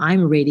and how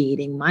I'm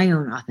radiating my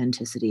own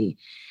authenticity.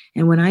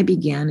 And when I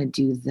began to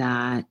do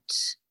that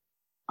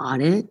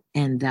audit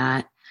and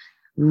that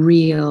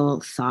real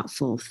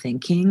thoughtful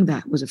thinking,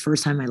 that was the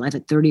first time in my life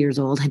at 30 years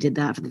old, I did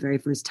that for the very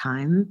first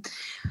time.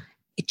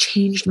 It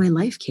changed my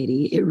life,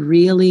 Katie. It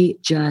really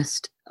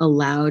just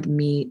allowed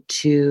me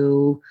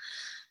to,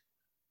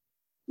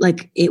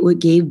 it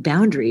gave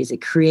boundaries.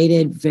 It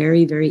created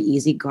very, very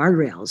easy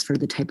guardrails for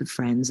the type of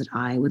friends that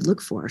I would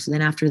look for. So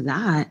then after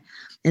that,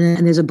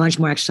 and there's a bunch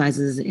more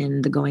exercises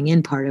in the going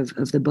in part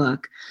of the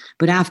book.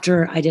 But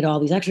after I did all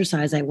these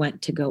exercises, I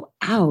went to go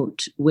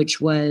out,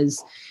 which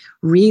was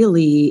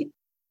really,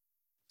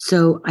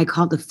 so I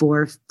call it the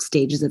 4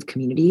 stages of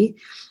community.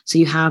 So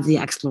you have the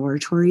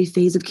exploratory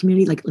phase of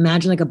community. Like,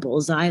 imagine like a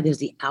bullseye. There's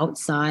the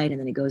outside, and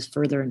then it goes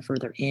further and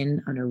further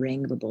in on a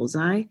ring of a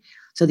bullseye.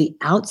 So the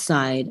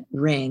outside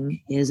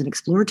ring is an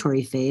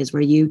exploratory phase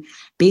where you,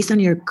 based on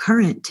your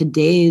current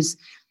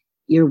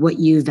what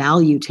you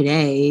value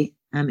today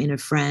in a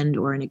friend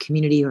or in a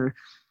community, or,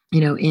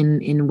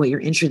 in what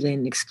you're interested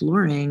in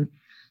exploring,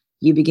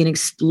 you begin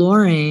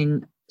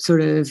exploring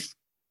sort of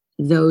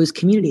those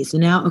communities. So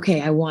now,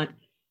 okay, I want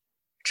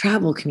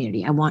travel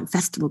community. I want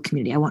festival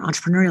community. I want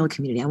entrepreneurial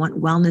community. I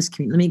want wellness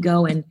community. Let me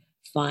go and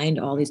find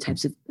all these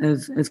types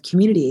of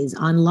communities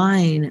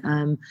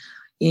online,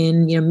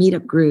 in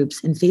meetup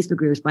groups and Facebook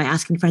groups, by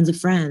asking friends of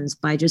friends,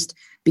 by just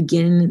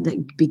beginning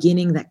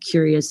that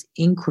curious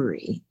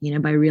inquiry,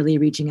 by really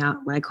reaching out,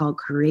 what I call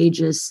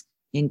courageous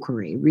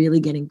inquiry, really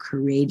getting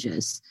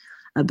courageous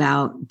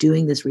about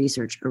doing this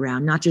research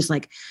around not just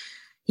like,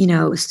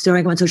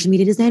 storing on social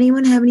media. Does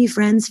anyone have any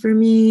friends for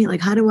me?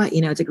 Like, how do I,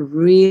 it's like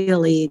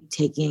really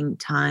taking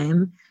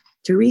time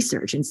to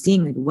research and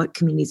seeing like what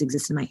communities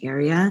exist in my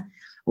area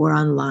or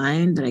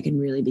online that I can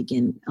really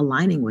begin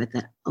aligning with,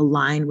 that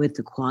align with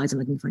the qualities I'm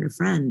looking for in a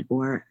friend.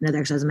 Or another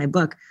exercise in my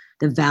book,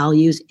 the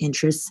values,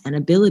 interests, and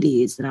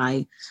abilities that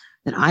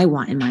I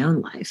want in my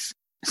own life.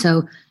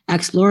 So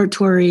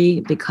exploratory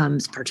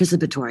becomes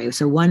participatory.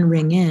 So one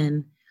ring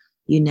in,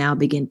 you now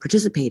begin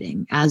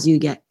participating as you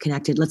get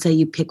connected. Let's say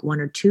you pick one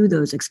or two of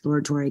those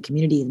exploratory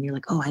communities and you're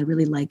like, oh, I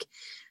really like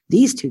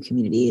these two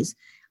communities.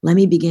 Let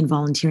me begin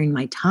volunteering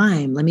my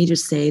time. Let me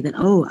just say that,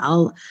 oh,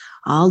 I'll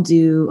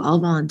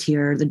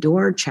volunteer the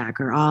door check,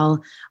 or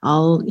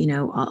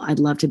I'd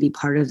love to be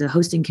part of the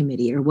hosting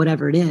committee or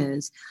whatever it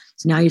is.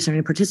 So now you're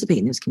starting to participate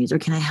in those communities. Or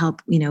can I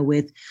help,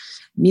 with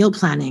meal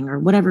planning or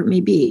whatever it may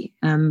be?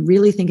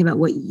 Really think about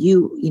what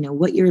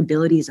what your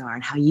abilities are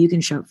and how you can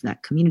show up for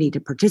that community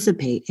to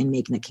participate in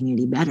making that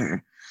community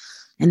better.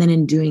 And then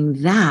in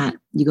doing that,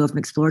 you go from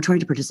exploratory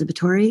to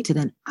participatory to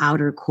then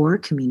outer core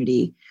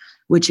community,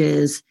 which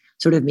is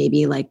sort of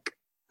maybe like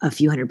a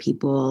few hundred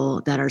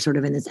people that are sort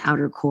of in this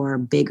outer core,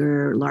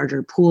 bigger,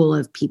 larger pool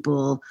of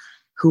people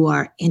who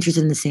are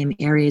interested in the same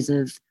areas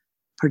of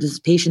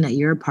participation that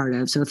you're a part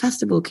of. So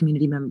festival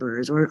community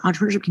members or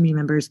entrepreneurship community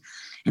members.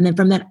 And then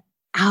from that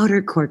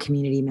outer core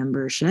community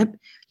membership,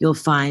 you'll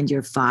find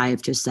your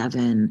 5 to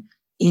 7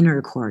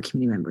 inner core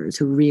community members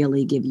who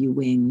really give you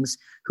wings,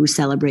 who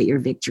celebrate your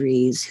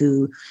victories,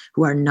 who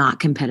are not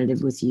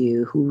competitive with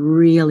you, who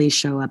really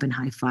show up and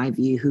high five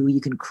you, who you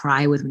can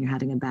cry with when you're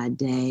having a bad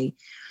day,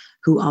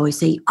 who always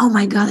say, oh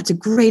my God, that's a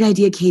great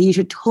idea, Katie. You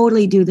should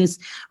totally do this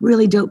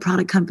really dope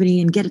product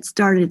company and get it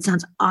started. It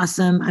sounds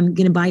awesome.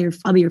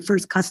 I'll be your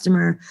first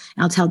customer.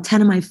 And I'll tell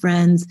 10 of my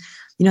friends,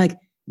 like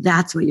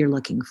that's what you're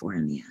looking for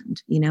in the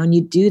end, and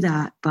you do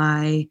that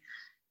by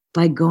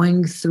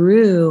going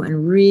through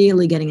and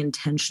really getting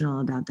intentional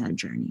about that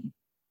journey.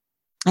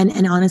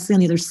 And honestly, on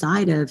the other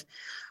side of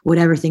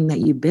whatever thing that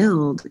you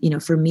build,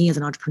 for me as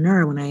an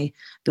entrepreneur, when I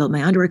built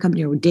my underwear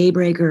company or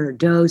Daybreaker or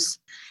Dose,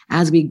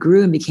 as we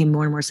grew and became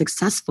more and more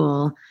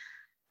successful,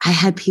 I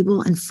had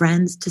people and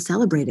friends to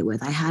celebrate it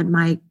with. I had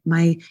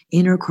my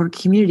inner core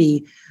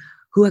community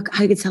who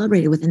I could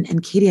celebrate it with.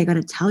 And Katie, I got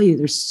to tell you,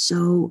 there's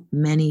so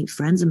many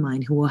friends of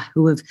mine who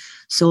have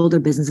sold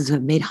their businesses, who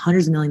have made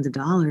hundreds of millions of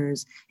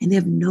dollars, and they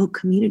have no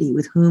community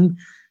with whom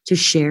to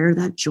share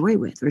that joy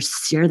with or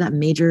share that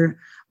major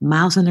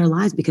milestone in their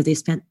lives, because they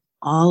spent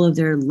all of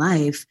their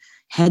life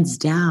heads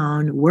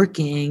down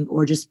working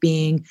or just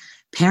being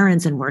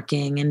parents and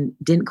working and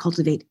didn't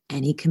cultivate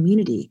any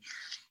community.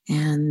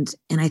 And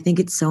I think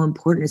it's so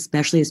important,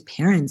 especially as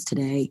parents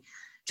today,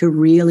 to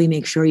really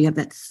make sure you have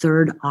that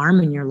third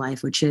arm in your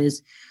life, which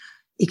is,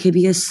 it could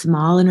be a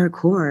small inner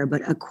core,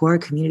 but a core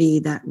community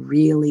that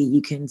really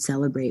you can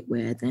celebrate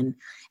with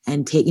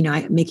and take,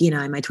 Mickey and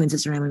I, my twin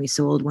sister and I, when we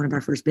sold one of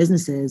our first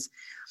businesses,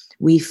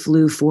 we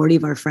flew 40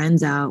 of our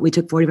friends out. We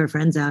took 40 of our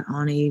friends out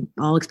on a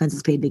all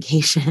expenses paid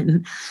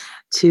vacation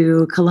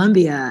to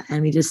Colombia.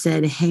 And we just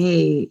said,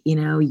 hey,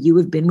 you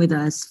have been with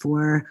us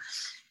for,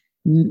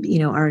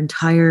 our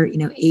entire,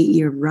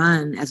 8-year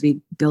run as we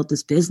built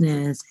this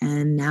business.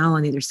 And now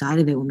on the other side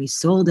of it, when we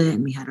sold it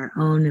and we had our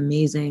own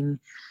amazing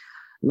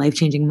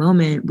life-changing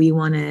moment, we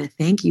want to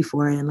thank you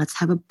for it. And let's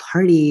have a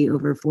party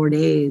over 4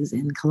 days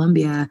in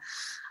Colombia.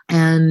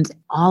 And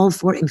all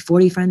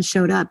 40 friends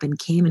showed up and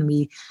came, and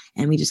we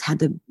just had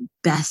the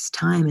best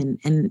time.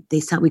 And they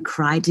saw, we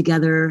cried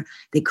together.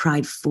 They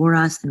cried for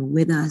us and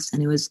with us.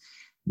 And it was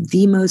one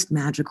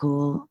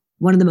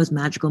of the most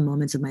magical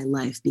moments of my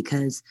life,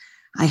 because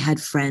I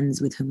had friends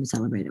with whom to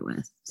celebrate it with.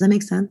 Does that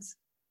make sense?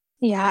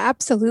 Yeah,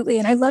 absolutely.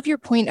 And I love your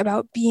point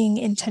about being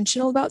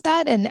intentional about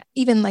that, and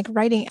even like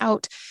writing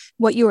out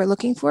what you are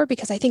looking for,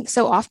 because I think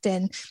so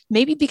often,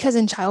 maybe because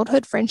in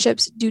childhood,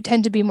 friendships do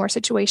tend to be more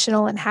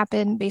situational and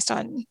happen based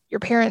on your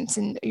parents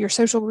and your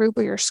social group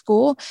or your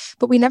school,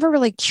 but we never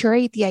really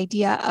curate the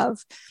idea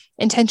of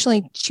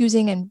intentionally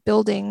choosing and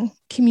building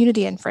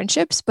community and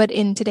friendships. But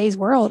in today's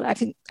world, I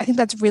think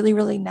that's really,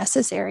 really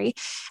necessary.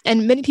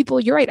 And many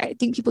people, you're right, I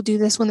think people do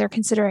this when they're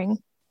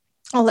considering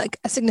like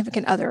a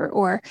significant other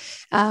or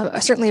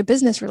certainly a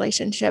business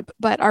relationship,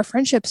 but our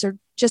friendships are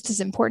just as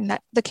important.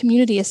 That the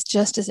community is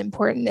just as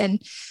important.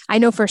 And I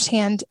know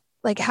firsthand,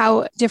 like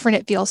how different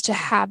it feels to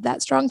have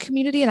that strong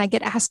community. And I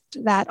get asked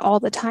that all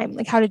the time,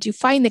 like, how did you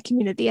find the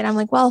community? And I'm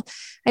like, well,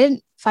 I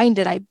didn't find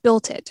it, I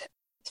built it.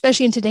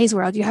 Especially in today's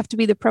world, you have to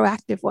be the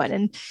proactive one.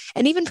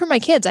 And even for my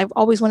kids, I've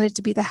always wanted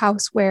to be the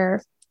house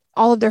where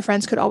all of their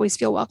friends could always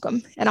feel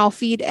welcome. And I'll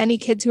feed any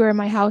kids who are in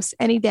my house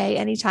any day,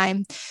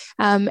 anytime,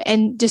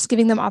 and just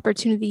giving them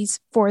opportunities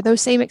for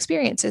those same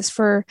experiences,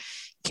 for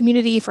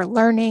community, for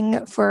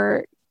learning,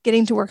 for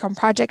getting to work on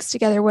projects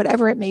together,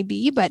 whatever it may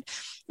be. But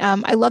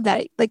I love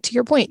that. Like, to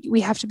your point,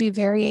 we have to be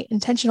very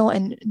intentional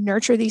and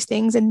nurture these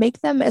things and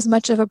make them as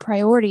much of a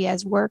priority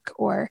as work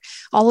or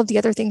all of the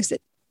other things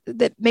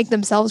that make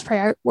themselves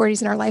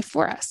priorities in our life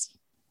for us.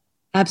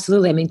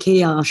 Absolutely. I mean,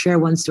 Katie, I'll share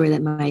one story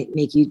that might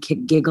make you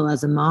giggle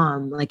as a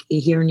mom. Like,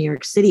 here in New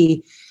York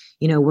City,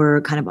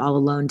 we're kind of all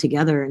alone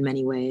together in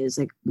many ways.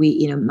 Like,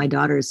 my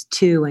daughter's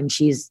 2 and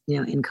she's,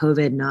 in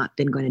COVID, not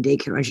been going to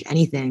daycare or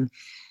anything.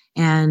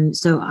 And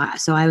so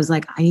I was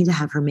like, I need to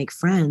have her make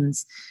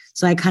friends.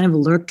 So I kind of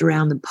lurked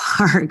around the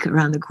park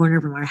around the corner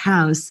from our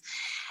house.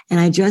 And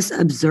I just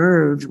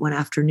observed one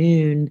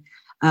afternoon,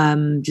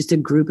 just a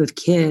group of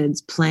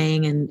kids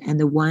playing, and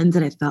the ones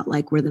that I felt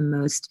like were the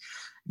most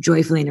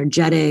joyfully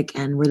energetic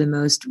and were the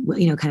most,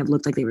 kind of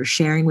looked like they were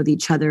sharing with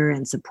each other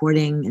and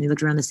supporting, and they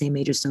looked around the same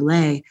age as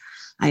Soleil.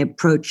 I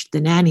approached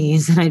the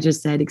nannies and I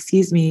just said,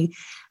 "Excuse me,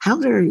 how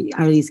old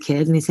are these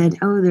kids?" And they said,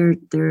 "Oh,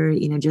 they're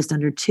just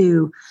under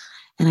 2.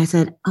 And I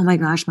said, "Oh my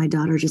gosh, my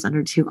daughter's just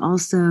under 2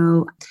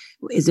 also.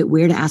 Is it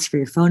weird to ask for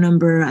your phone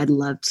number? I'd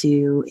love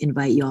to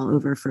invite you all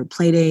over for a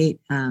play date,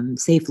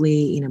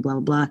 safely, blah, blah,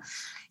 blah."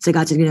 So I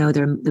got to know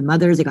the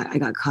mothers. I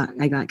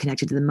got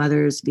connected to the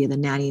mothers via the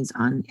nannies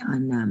on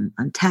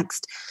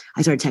text.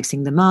 I started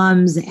texting the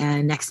moms,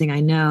 and next thing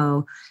I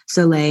know,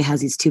 Soleil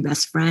has these 2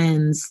 best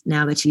friends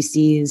now that she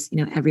sees,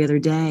 every other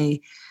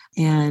day.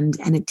 And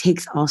it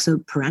takes also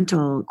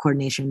parental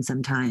coordination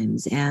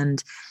sometimes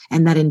and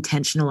that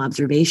intentional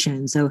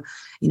observation. So,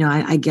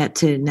 I get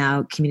to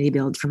now community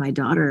build for my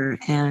daughter,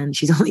 and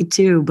she's only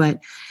 2,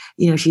 but,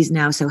 she's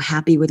now so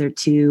happy with her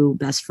 2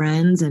 best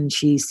friends, and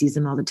she sees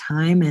them all the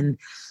time. And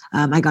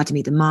I got to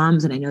meet the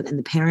moms, and I know, and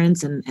the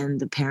parents, and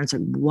the parents are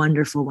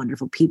wonderful,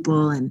 wonderful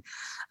people.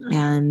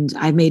 And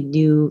I've made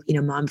new,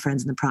 mom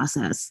friends in the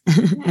process.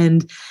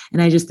 and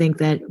I just think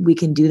that we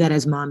can do that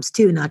as moms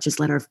too, not just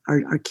let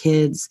our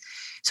kids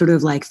sort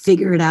of like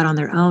figure it out on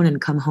their own and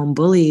come home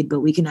bullied, but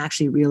we can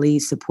actually really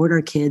support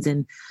our kids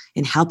in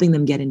helping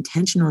them get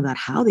intentional about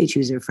how they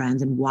choose their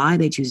friends and why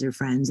they choose their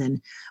friends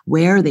and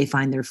where they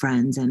find their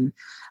friends. And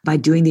by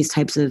doing these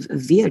types of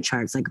via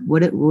charts, like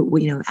what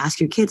ask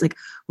your kids, like,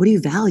 what do you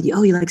value?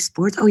 Oh, you like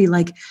sports? Oh, you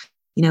like,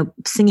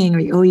 singing,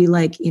 or, oh, you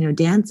like,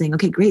 dancing.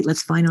 Okay, great.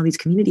 Let's find all these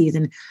communities,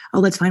 and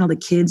let's find all the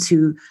kids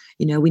who,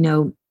 we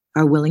know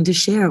are willing to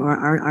share or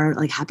are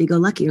like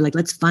happy-go-lucky, or like,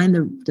 let's find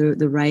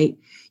the right,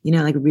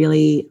 like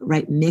really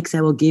right mix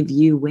that will give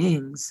you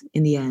wings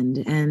in the end.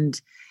 And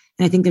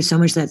I think there's so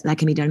much that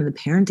can be done in the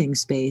parenting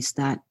space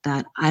that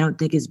I don't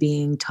think is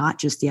being taught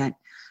just yet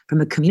from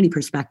a community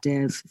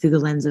perspective through the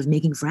lens of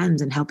making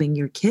friends and helping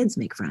your kids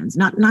make friends,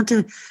 not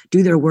to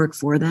do their work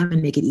for them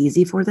and make it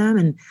easy for them.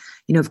 And,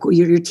 of course,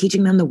 you're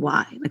teaching them the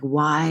why, like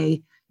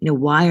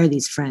why are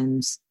these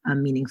friends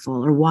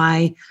meaningful, or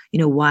why do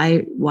you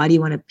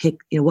want to pick,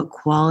 what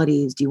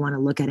qualities do you want to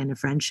look at in a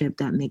friendship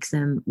that makes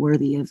them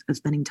worthy of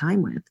spending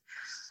time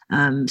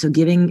with? So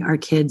giving our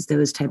kids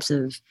those types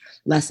of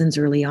lessons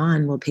early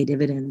on will pay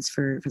dividends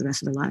for the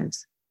rest of their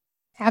lives.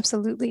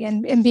 Absolutely.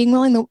 And being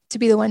willing to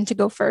be the one to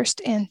go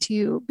first and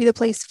to be the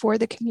place for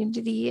the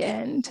community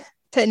and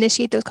to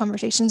initiate those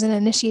conversations and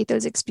initiate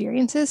those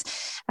experiences.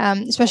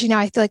 Especially now,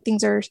 I feel like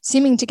things are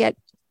seeming to get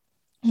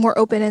more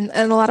open in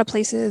a lot of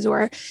places,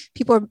 or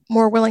people are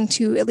more willing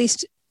to at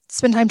least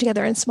spend time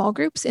together in small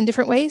groups in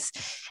different ways.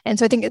 And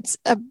so I think it's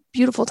a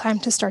beautiful time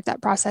to start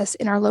that process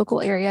in our local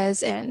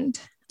areas. And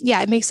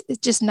yeah, it's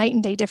just night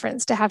and day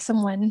difference to have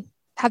someone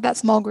have that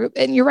small group.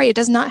 And you're right, it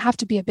does not have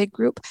to be a big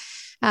group.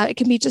 It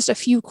can be just a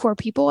few core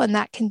people, and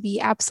that can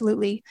be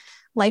absolutely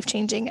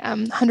life-changing.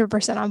 I'm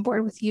 100% on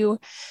board with you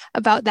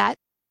about that.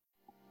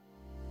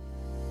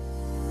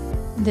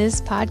 This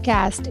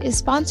podcast is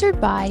sponsored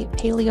by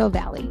Paleo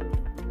Valley,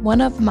 one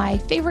of my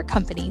favorite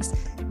companies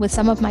with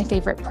some of my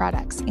favorite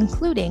products,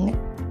 including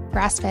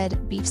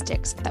grass-fed beef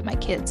sticks that my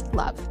kids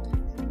love.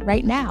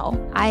 Right now,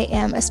 I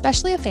am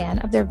especially a fan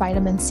of their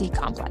vitamin C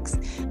complex,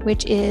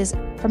 which is,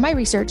 from my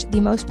research,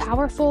 the most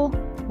powerful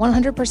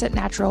 100%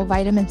 natural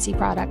vitamin C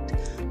product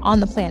on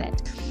the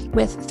planet,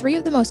 with 3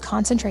 of the most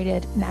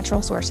concentrated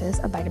natural sources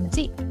of vitamin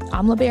C: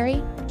 amla berry,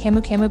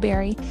 camu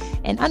berry,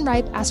 and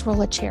unripe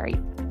acerola cherry,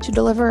 to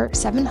deliver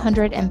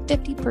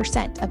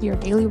 750% of your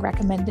daily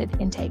recommended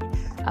intake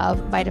of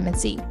vitamin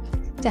C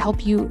to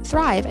help you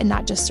thrive and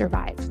not just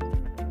survive.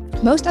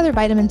 Most other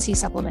vitamin C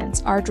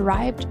supplements are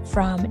derived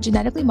from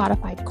genetically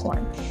modified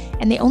corn,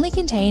 and they only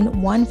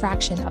contain 1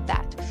 fraction of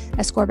that,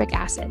 ascorbic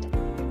acid.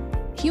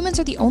 Humans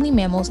are the only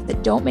mammals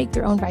that don't make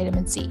their own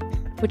vitamin C,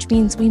 which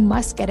means we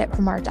must get it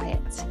from our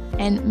diets,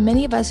 and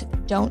many of us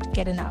don't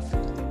get enough.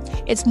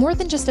 It's more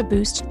than just a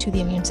boost to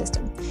the immune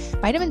system.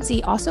 Vitamin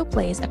C also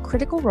plays a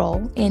critical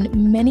role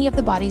in many of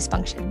the body's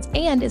functions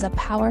and is a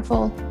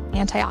powerful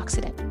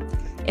antioxidant.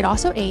 It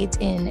also aids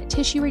in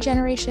tissue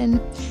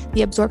regeneration,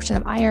 the absorption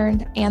of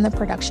iron, and the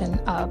production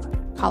of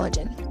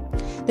collagen.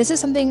 This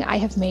is something I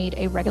have made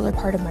a regular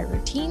part of my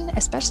routine,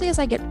 especially as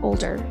I get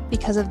older,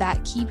 because of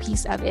that key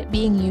piece of it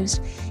being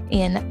used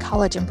in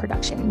collagen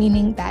production,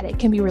 meaning that it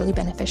can be really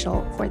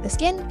beneficial for the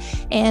skin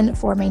and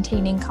for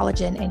maintaining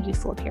collagen and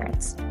youthful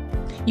appearance.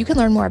 You can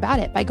learn more about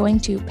it by going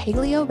to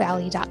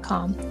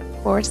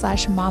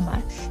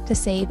paleovalley.com/mama to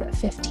save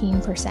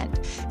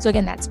 15%. So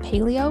again, that's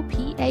paleo,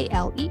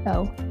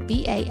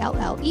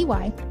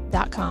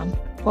 PALEOBALLEY.com/MAMA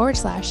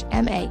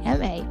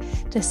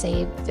to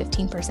save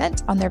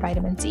 15% on their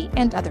vitamin C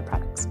and other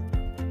products.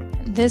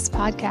 This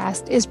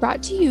podcast is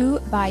brought to you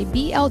by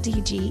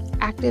BLDG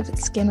Active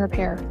Skin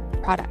Repair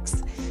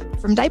Products.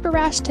 From diaper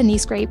rash to knee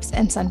scrapes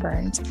and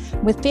sunburns,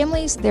 with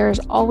families, there's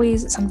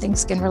always something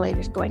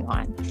skin-related going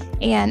on.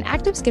 And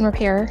Active Skin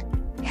Repair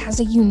has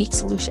a unique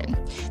solution.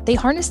 They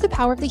harness the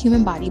power of the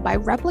human body by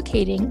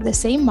replicating the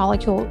same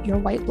molecule your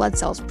white blood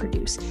cells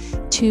produce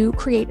to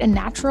create a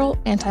natural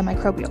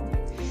antimicrobial.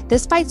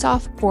 This fights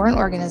off foreign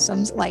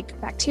organisms like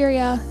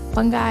bacteria,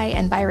 fungi,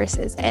 and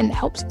viruses, and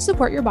helps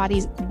support your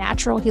body's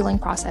natural healing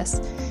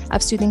process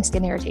of soothing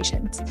skin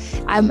irritations.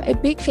 I'm a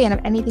big fan of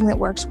anything that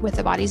works with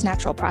the body's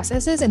natural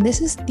processes, and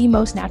this is the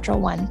most natural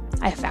one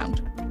I've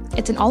found.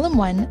 It's an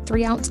all-in-one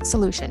 3-ounce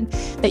solution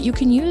that you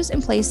can use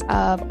in place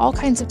of all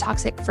kinds of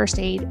toxic first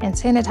aid and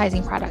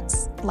sanitizing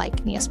products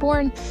like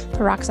Neosporin,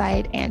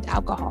 peroxide, and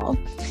alcohol.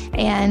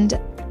 And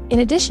in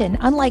addition,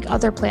 unlike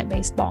other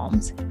plant-based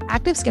balms,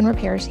 Active Skin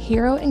Repair's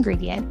hero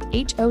ingredient,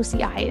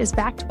 HOCI, is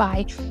backed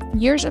by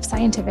years of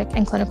scientific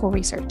and clinical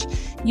research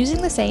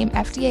using the same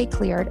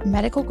FDA-cleared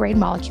medical-grade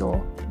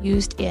molecule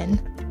used in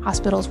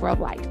hospitals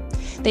worldwide.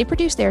 They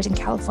produce theirs in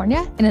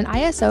California in an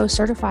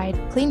ISO-certified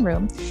clean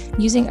room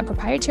using a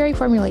proprietary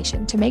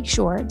formulation to make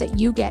sure that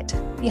you get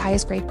the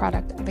highest grade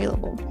product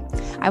available.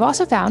 I've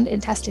also found in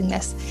testing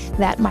this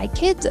that my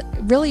kids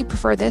really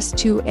prefer this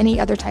to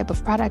any other type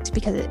of product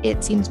because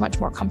it seems much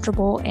more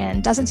comfortable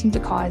and doesn't seem to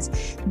cause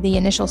the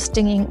initial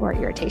stinging or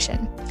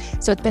irritation.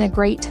 So it's been a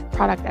great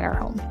product at our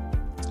home.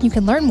 You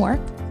can learn more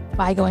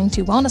by going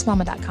to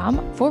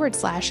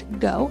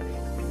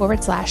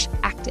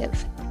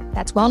wellnessmama.com/go/active.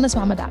 That's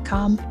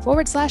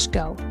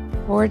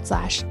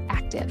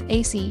wellnessmama.com/go/active,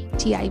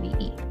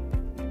 ACTIVE.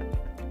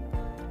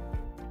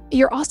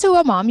 You're also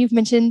a mom. You've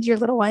mentioned your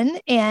little one,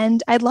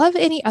 and I'd love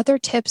any other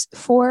tips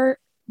for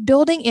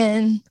building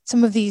in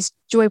some of these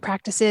joy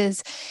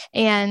practices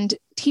and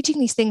teaching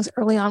these things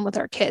early on with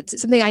our kids.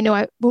 It's something I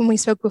know when we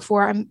spoke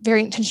before, I'm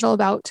very intentional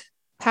about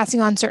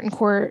passing on certain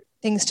core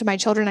things to my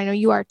children. I know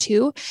you are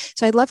too.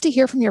 So I'd love to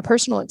hear from your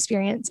personal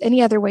experience,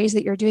 any other ways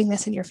that you're doing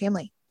this in your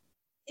family.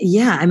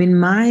 Yeah, I mean,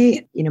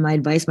 my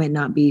advice might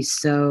not be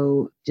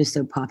so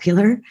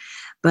popular,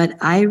 but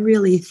I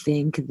really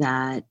think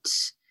that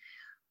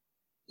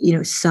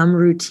some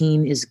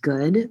routine is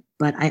good,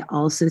 but I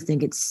also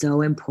think it's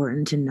so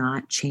important to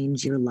not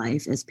change your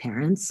life as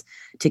parents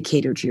to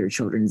cater to your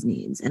children's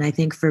needs. And I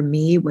think for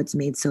me, what's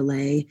made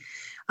Soleil,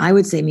 I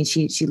would say, I mean,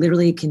 she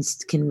literally can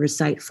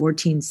recite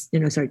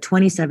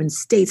 27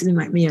 states in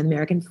the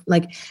American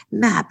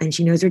map, and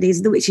she knows her days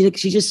of the week.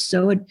 She's just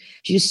so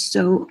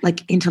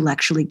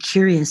intellectually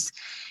curious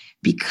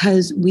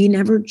because we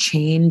never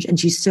change, and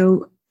she's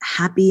so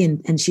happy,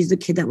 and she's the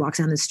kid that walks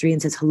down the street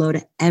and says hello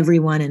to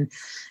everyone, and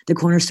the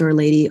corner store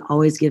lady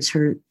always gives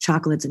her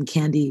chocolates and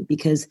candy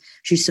because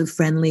she's so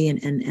friendly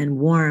and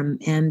warm.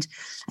 And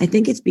I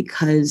think it's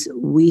because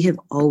we have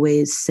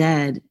always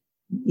said,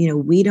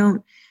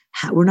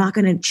 we're not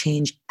going to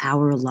change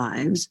our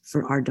lives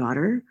for our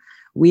daughter.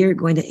 We are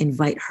going to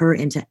invite her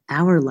into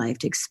our life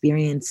to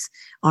experience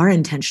our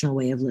intentional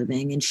way of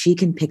living. And she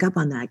can pick up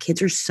on that.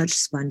 Kids are such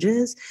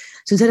sponges.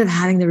 So instead of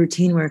having the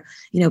routine where,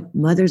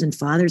 mothers and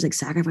fathers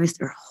sacrifice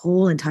their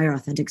whole entire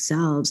authentic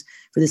selves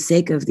for the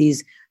sake of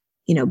these,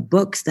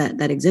 books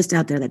that exist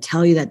out there that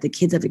tell you that the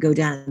kids have to go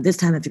down at this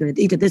time, have to go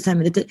to eat at this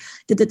time,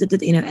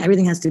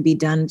 everything has to be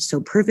done so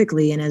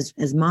perfectly. And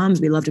as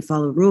moms, we love to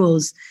follow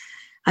rules.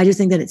 I just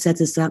think that it sets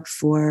us up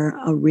for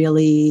a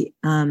really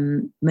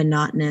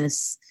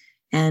monotonous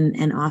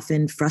and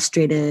often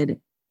frustrated,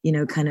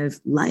 kind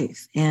of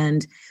life.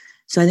 And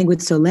so I think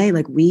with Soleil,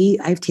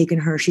 I've taken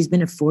her, she's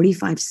been to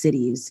 45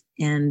 cities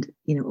and,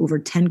 over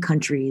 10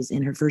 countries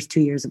in her first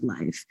 2 years of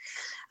life.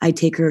 I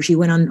take her, she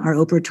went on our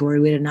Oprah tour.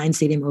 We had a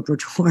 9-stadium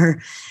Oprah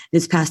tour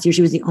this past year.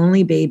 She was the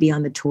only baby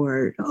on the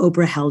tour.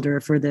 Oprah held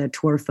her for the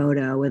tour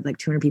photo with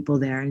 200 people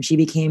there. And she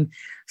became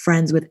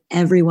friends with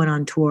everyone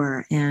on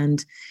tour.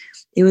 And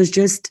it was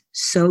just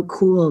so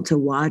cool to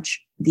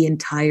watch the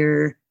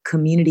entire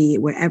community,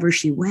 wherever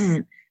she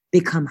went,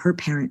 become her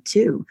parent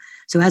too.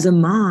 So as a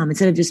mom,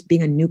 instead of just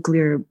being a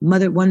nuclear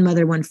mother,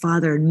 one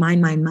father,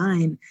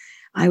 mine,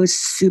 I was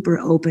super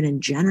open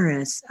and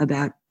generous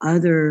about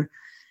other,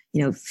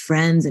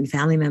 friends and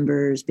family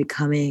members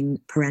becoming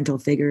parental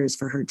figures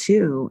for her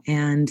too.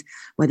 And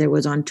whether it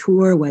was on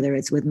tour, whether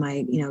it's with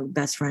my,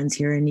 best friends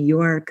here in New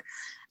York,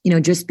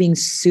 just being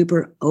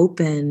super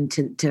open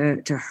to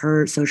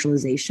her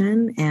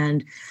socialization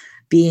and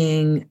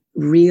being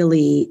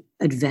really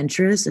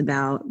adventurous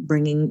about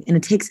bringing, and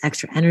it takes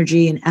extra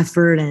energy and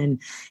effort, and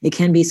it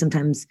can be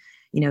sometimes,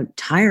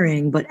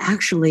 tiring, but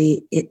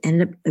actually it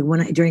ended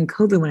up during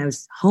COVID, when I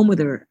was home with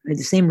her, the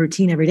same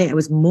routine every day, it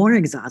was more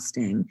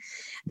exhausting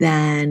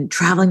than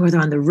traveling with her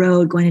on the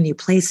road, going to new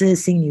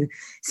places, seeing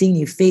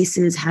new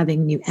faces,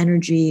 having new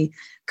energy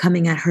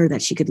coming at her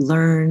that she could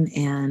learn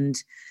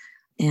and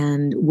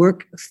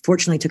work.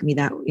 Fortunately took me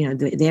that,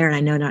 there. And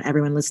I know not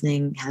everyone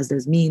listening has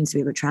those means to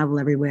be able to travel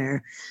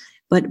everywhere,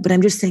 but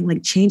I'm just saying,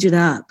 like, change it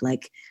up,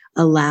 like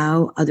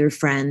allow other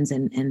friends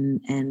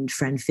and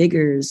friend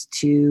figures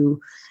to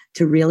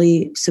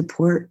really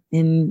support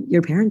in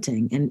your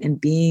parenting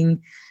and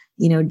being,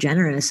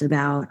 generous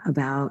about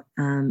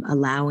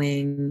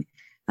allowing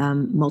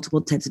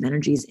multiple types of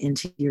energies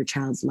into your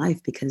child's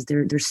life, because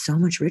they're so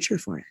much richer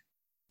for it.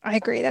 I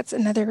agree. That's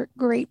another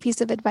great piece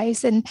of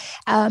advice. And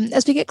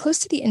as we get close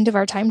to the end of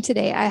our time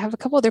today, I have a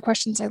couple other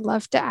questions I'd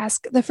love to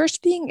ask. The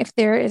first being if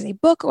there is a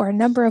book or a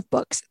number of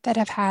books that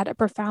have had a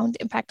profound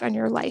impact on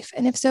your life,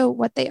 and if so,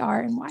 what they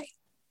are and why.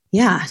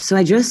 Yeah. So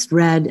I just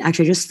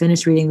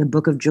finished reading The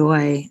Book of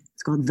Joy.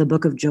 It's called The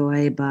Book of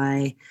Joy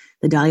by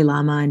the Dalai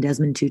Lama and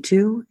Desmond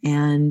Tutu.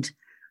 And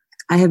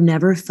I have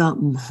never felt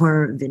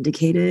more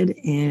vindicated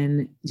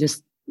in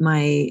just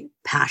my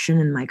passion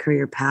and my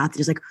career path,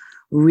 just like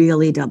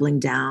really doubling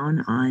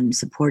down on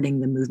supporting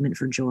the movement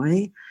for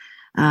joy.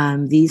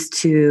 These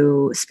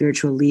two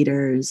spiritual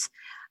leaders,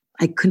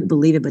 I couldn't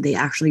believe it, but they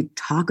actually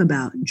talk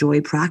about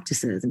joy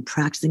practices and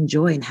practicing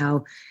joy and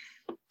how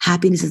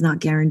happiness is not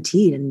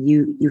guaranteed, and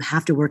you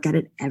have to work at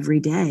it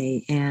every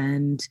day.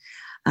 And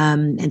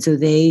so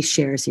they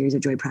share a series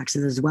of joy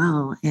practices as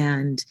well.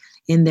 And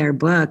in their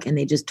book, and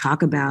they just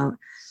talk about,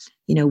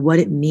 what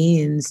it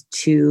means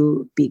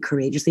to be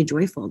courageously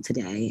joyful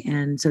today.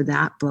 And so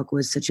that book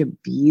was such a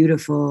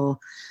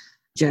beautiful,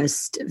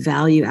 just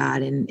value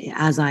add. And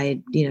as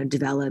I,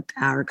 develop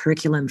our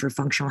curriculum for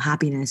functional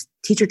happiness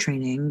teacher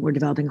training, we're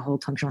developing a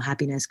whole functional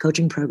happiness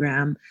coaching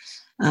program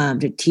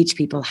to teach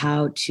people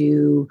how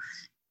to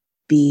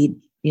be,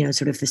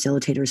 sort of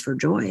facilitators for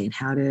joy and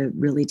how to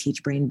really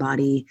teach brain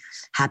body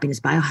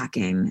happiness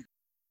biohacking.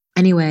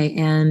 Anyway,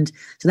 and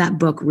so that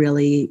book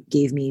really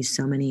gave me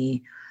so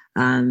many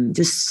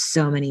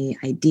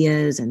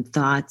ideas and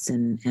thoughts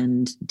and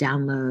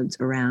downloads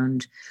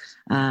around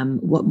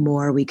what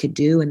more we could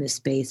do in this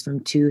space from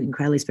two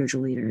incredibly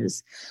spiritual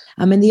leaders.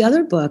 And the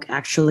other book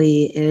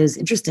actually is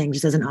interesting,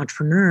 just as an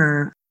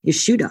entrepreneur,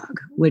 is Shoe Dog,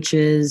 which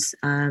is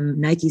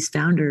Nike's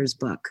founder's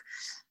book,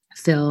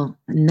 Phil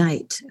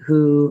Knight,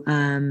 who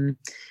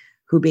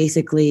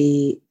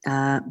basically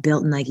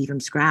built Nike from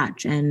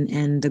scratch,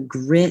 and the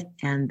grit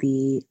and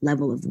the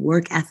level of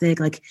work ethic.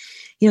 Like,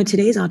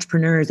 today's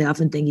entrepreneurs, they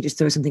often think you just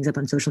throw some things up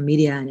on social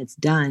media and it's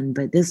done.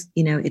 But this,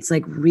 it's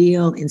like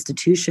real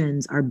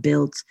institutions are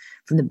built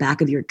from the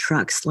back of your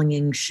truck,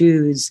 slinging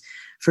shoes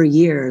for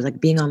years,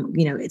 like being on,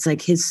 it's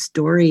like his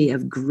story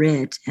of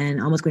grit and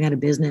almost going out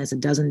of business a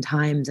dozen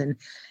times and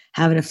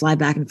having to fly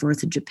back and forth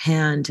to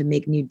Japan to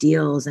make new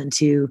deals, and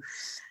to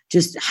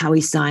just how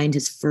he signed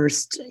his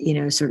first,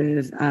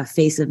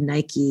 face of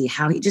Nike,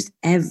 how he just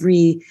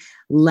every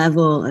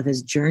level of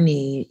his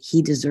journey,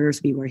 he deserves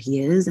to be where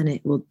he is. And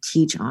it will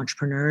teach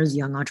entrepreneurs,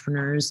 young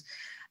entrepreneurs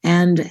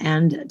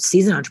and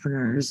seasoned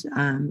entrepreneurs,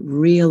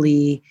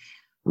 really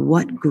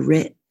what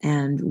grit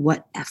and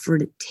what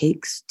effort it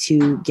takes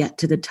to get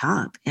to the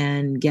top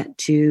and get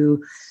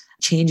to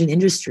change an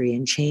industry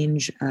and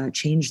change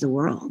the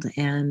world.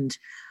 And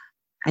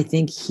I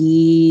think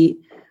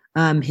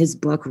his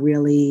book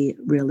really,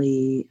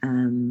 really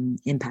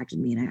impacted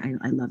me, and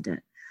I loved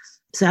it.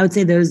 So I would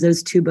say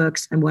those two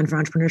books, and one for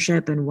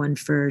entrepreneurship and one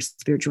for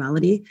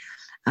spirituality,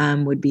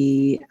 would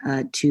be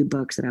two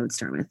books that I would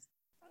start with.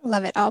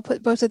 Love it. I'll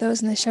put both of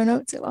those in the show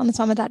notes at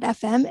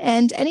wellnessmama.fm.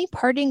 And any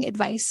parting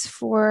advice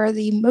for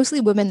the mostly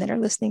women that are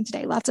listening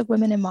today, lots of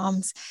women and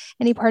moms,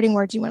 any parting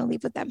words you want to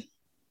leave with them?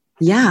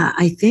 Yeah,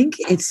 I think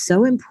it's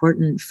so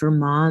important for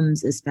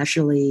moms,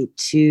 especially,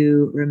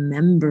 to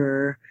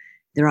remember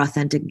their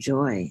authentic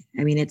joy.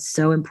 I mean, it's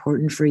so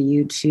important for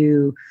you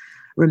to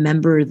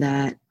remember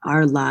that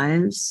our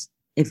lives,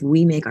 if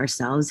we make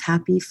ourselves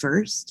happy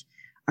first,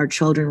 our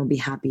children will be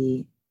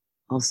happy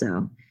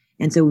also.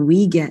 And so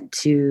we get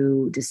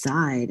to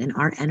decide, and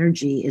our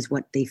energy is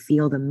what they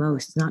feel the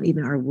most. It's not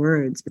even our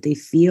words, but they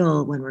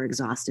feel when we're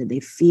exhausted.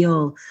 They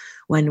feel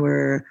when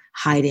we're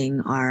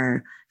hiding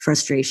our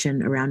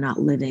frustration around not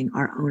living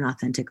our own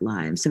authentic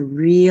lives. So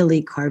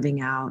really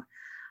carving out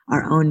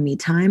our own me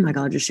time. Like,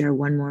 I'll just share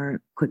one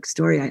more quick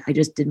story. I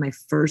just did my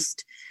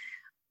first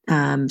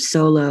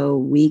solo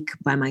week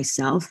by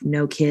myself,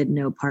 no kid,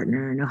 no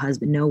partner, no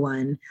husband, no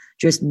one,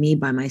 just me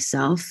by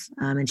myself.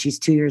 And she's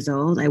 2 years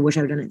old. I wish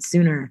I would have done it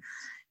sooner.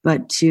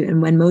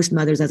 And when most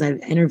mothers, as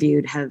I've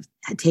interviewed, had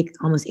take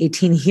almost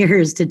 18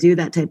 years to do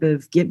that type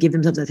of give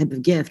themselves that type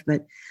of gift,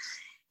 but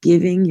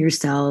giving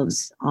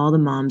yourselves, all the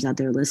moms out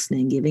there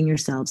listening, giving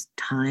yourselves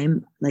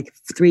time, like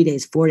 3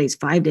 days, 4 days,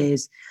 5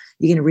 days,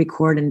 you're going to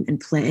record and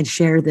play and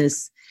share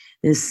this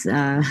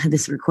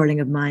recording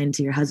of mine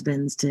to your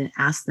husbands, to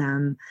ask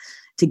them,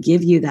 to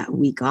give you that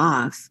week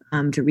off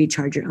to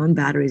recharge your own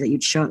batteries, that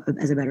you'd show up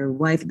as a better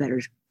wife, a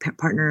better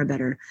partner, a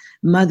better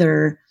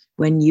mother,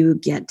 when you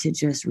get to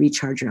just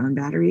recharge your own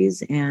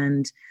batteries.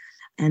 And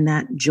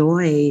that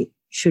joy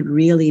should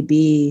really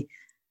be,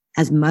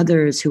 as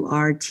mothers who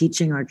are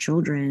teaching our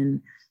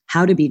children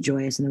how to be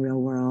joyous in the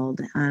real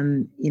world.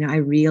 I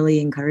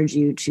really encourage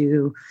you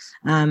to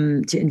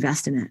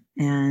invest in it.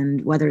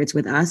 And whether it's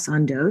with us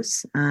on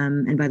Dose,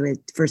 and by the way,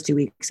 the first 2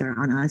 weeks are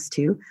on us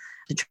too,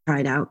 to try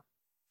it out.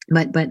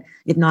 But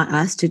if not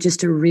us,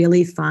 to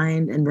really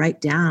find and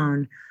write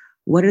down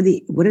what are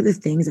the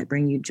things that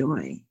bring you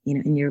joy,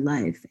 in your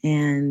life,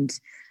 and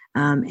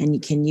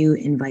can you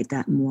invite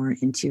that more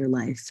into your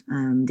life,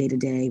 day to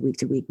day, week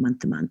to week, month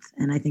to month.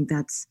 And I think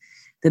that's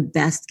the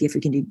best gift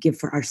we can give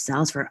for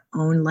ourselves, for our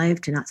own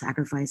life, to not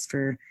sacrifice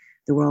for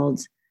the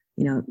world,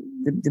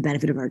 the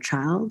benefit of our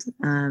child,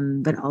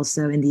 but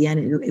also in the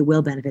end, it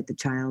will benefit the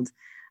child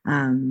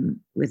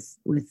with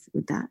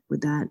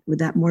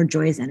that more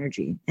joyous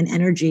energy. And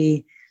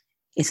energy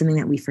is something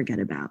that we forget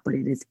about, but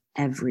it is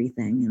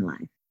everything in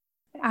life.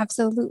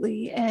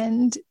 Absolutely.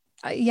 And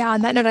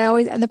on that note, I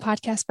always end the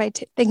podcast by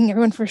thanking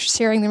everyone for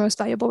sharing their most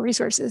valuable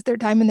resources, their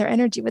time and their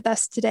energy with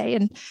us today.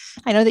 And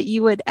I know that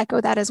you would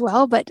echo that as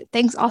well, but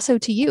thanks also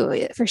to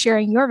you for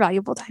sharing your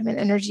valuable time and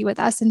energy with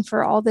us, and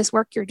for all this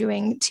work you're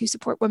doing to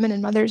support women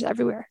and mothers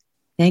everywhere.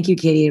 Thank you,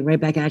 Katie. Right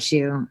back at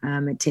you.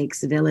 It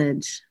takes a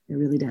village. It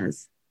really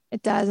does.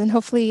 It does. And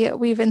hopefully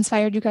we've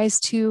inspired you guys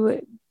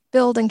to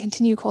build and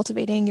continue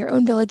cultivating your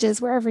own villages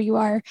wherever you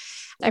are.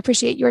 I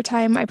appreciate your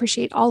time. I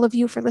appreciate all of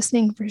you for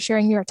listening, for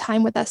sharing your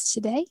time with us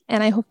today.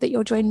 And I hope that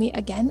you'll join me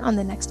again on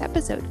the next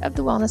episode of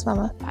the Wellness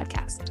Mama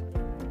podcast.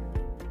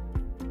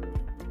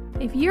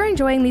 If you're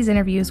enjoying these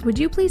interviews, would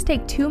you please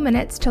take 2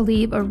 minutes to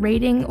leave a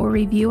rating or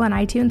review on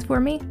iTunes for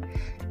me?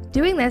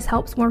 Doing this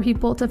helps more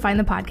people to find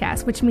the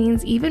podcast, which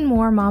means even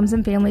more moms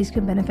and families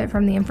can benefit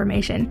from the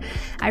information.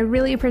 I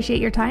really appreciate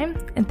your time,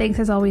 and thanks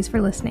as always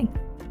for listening.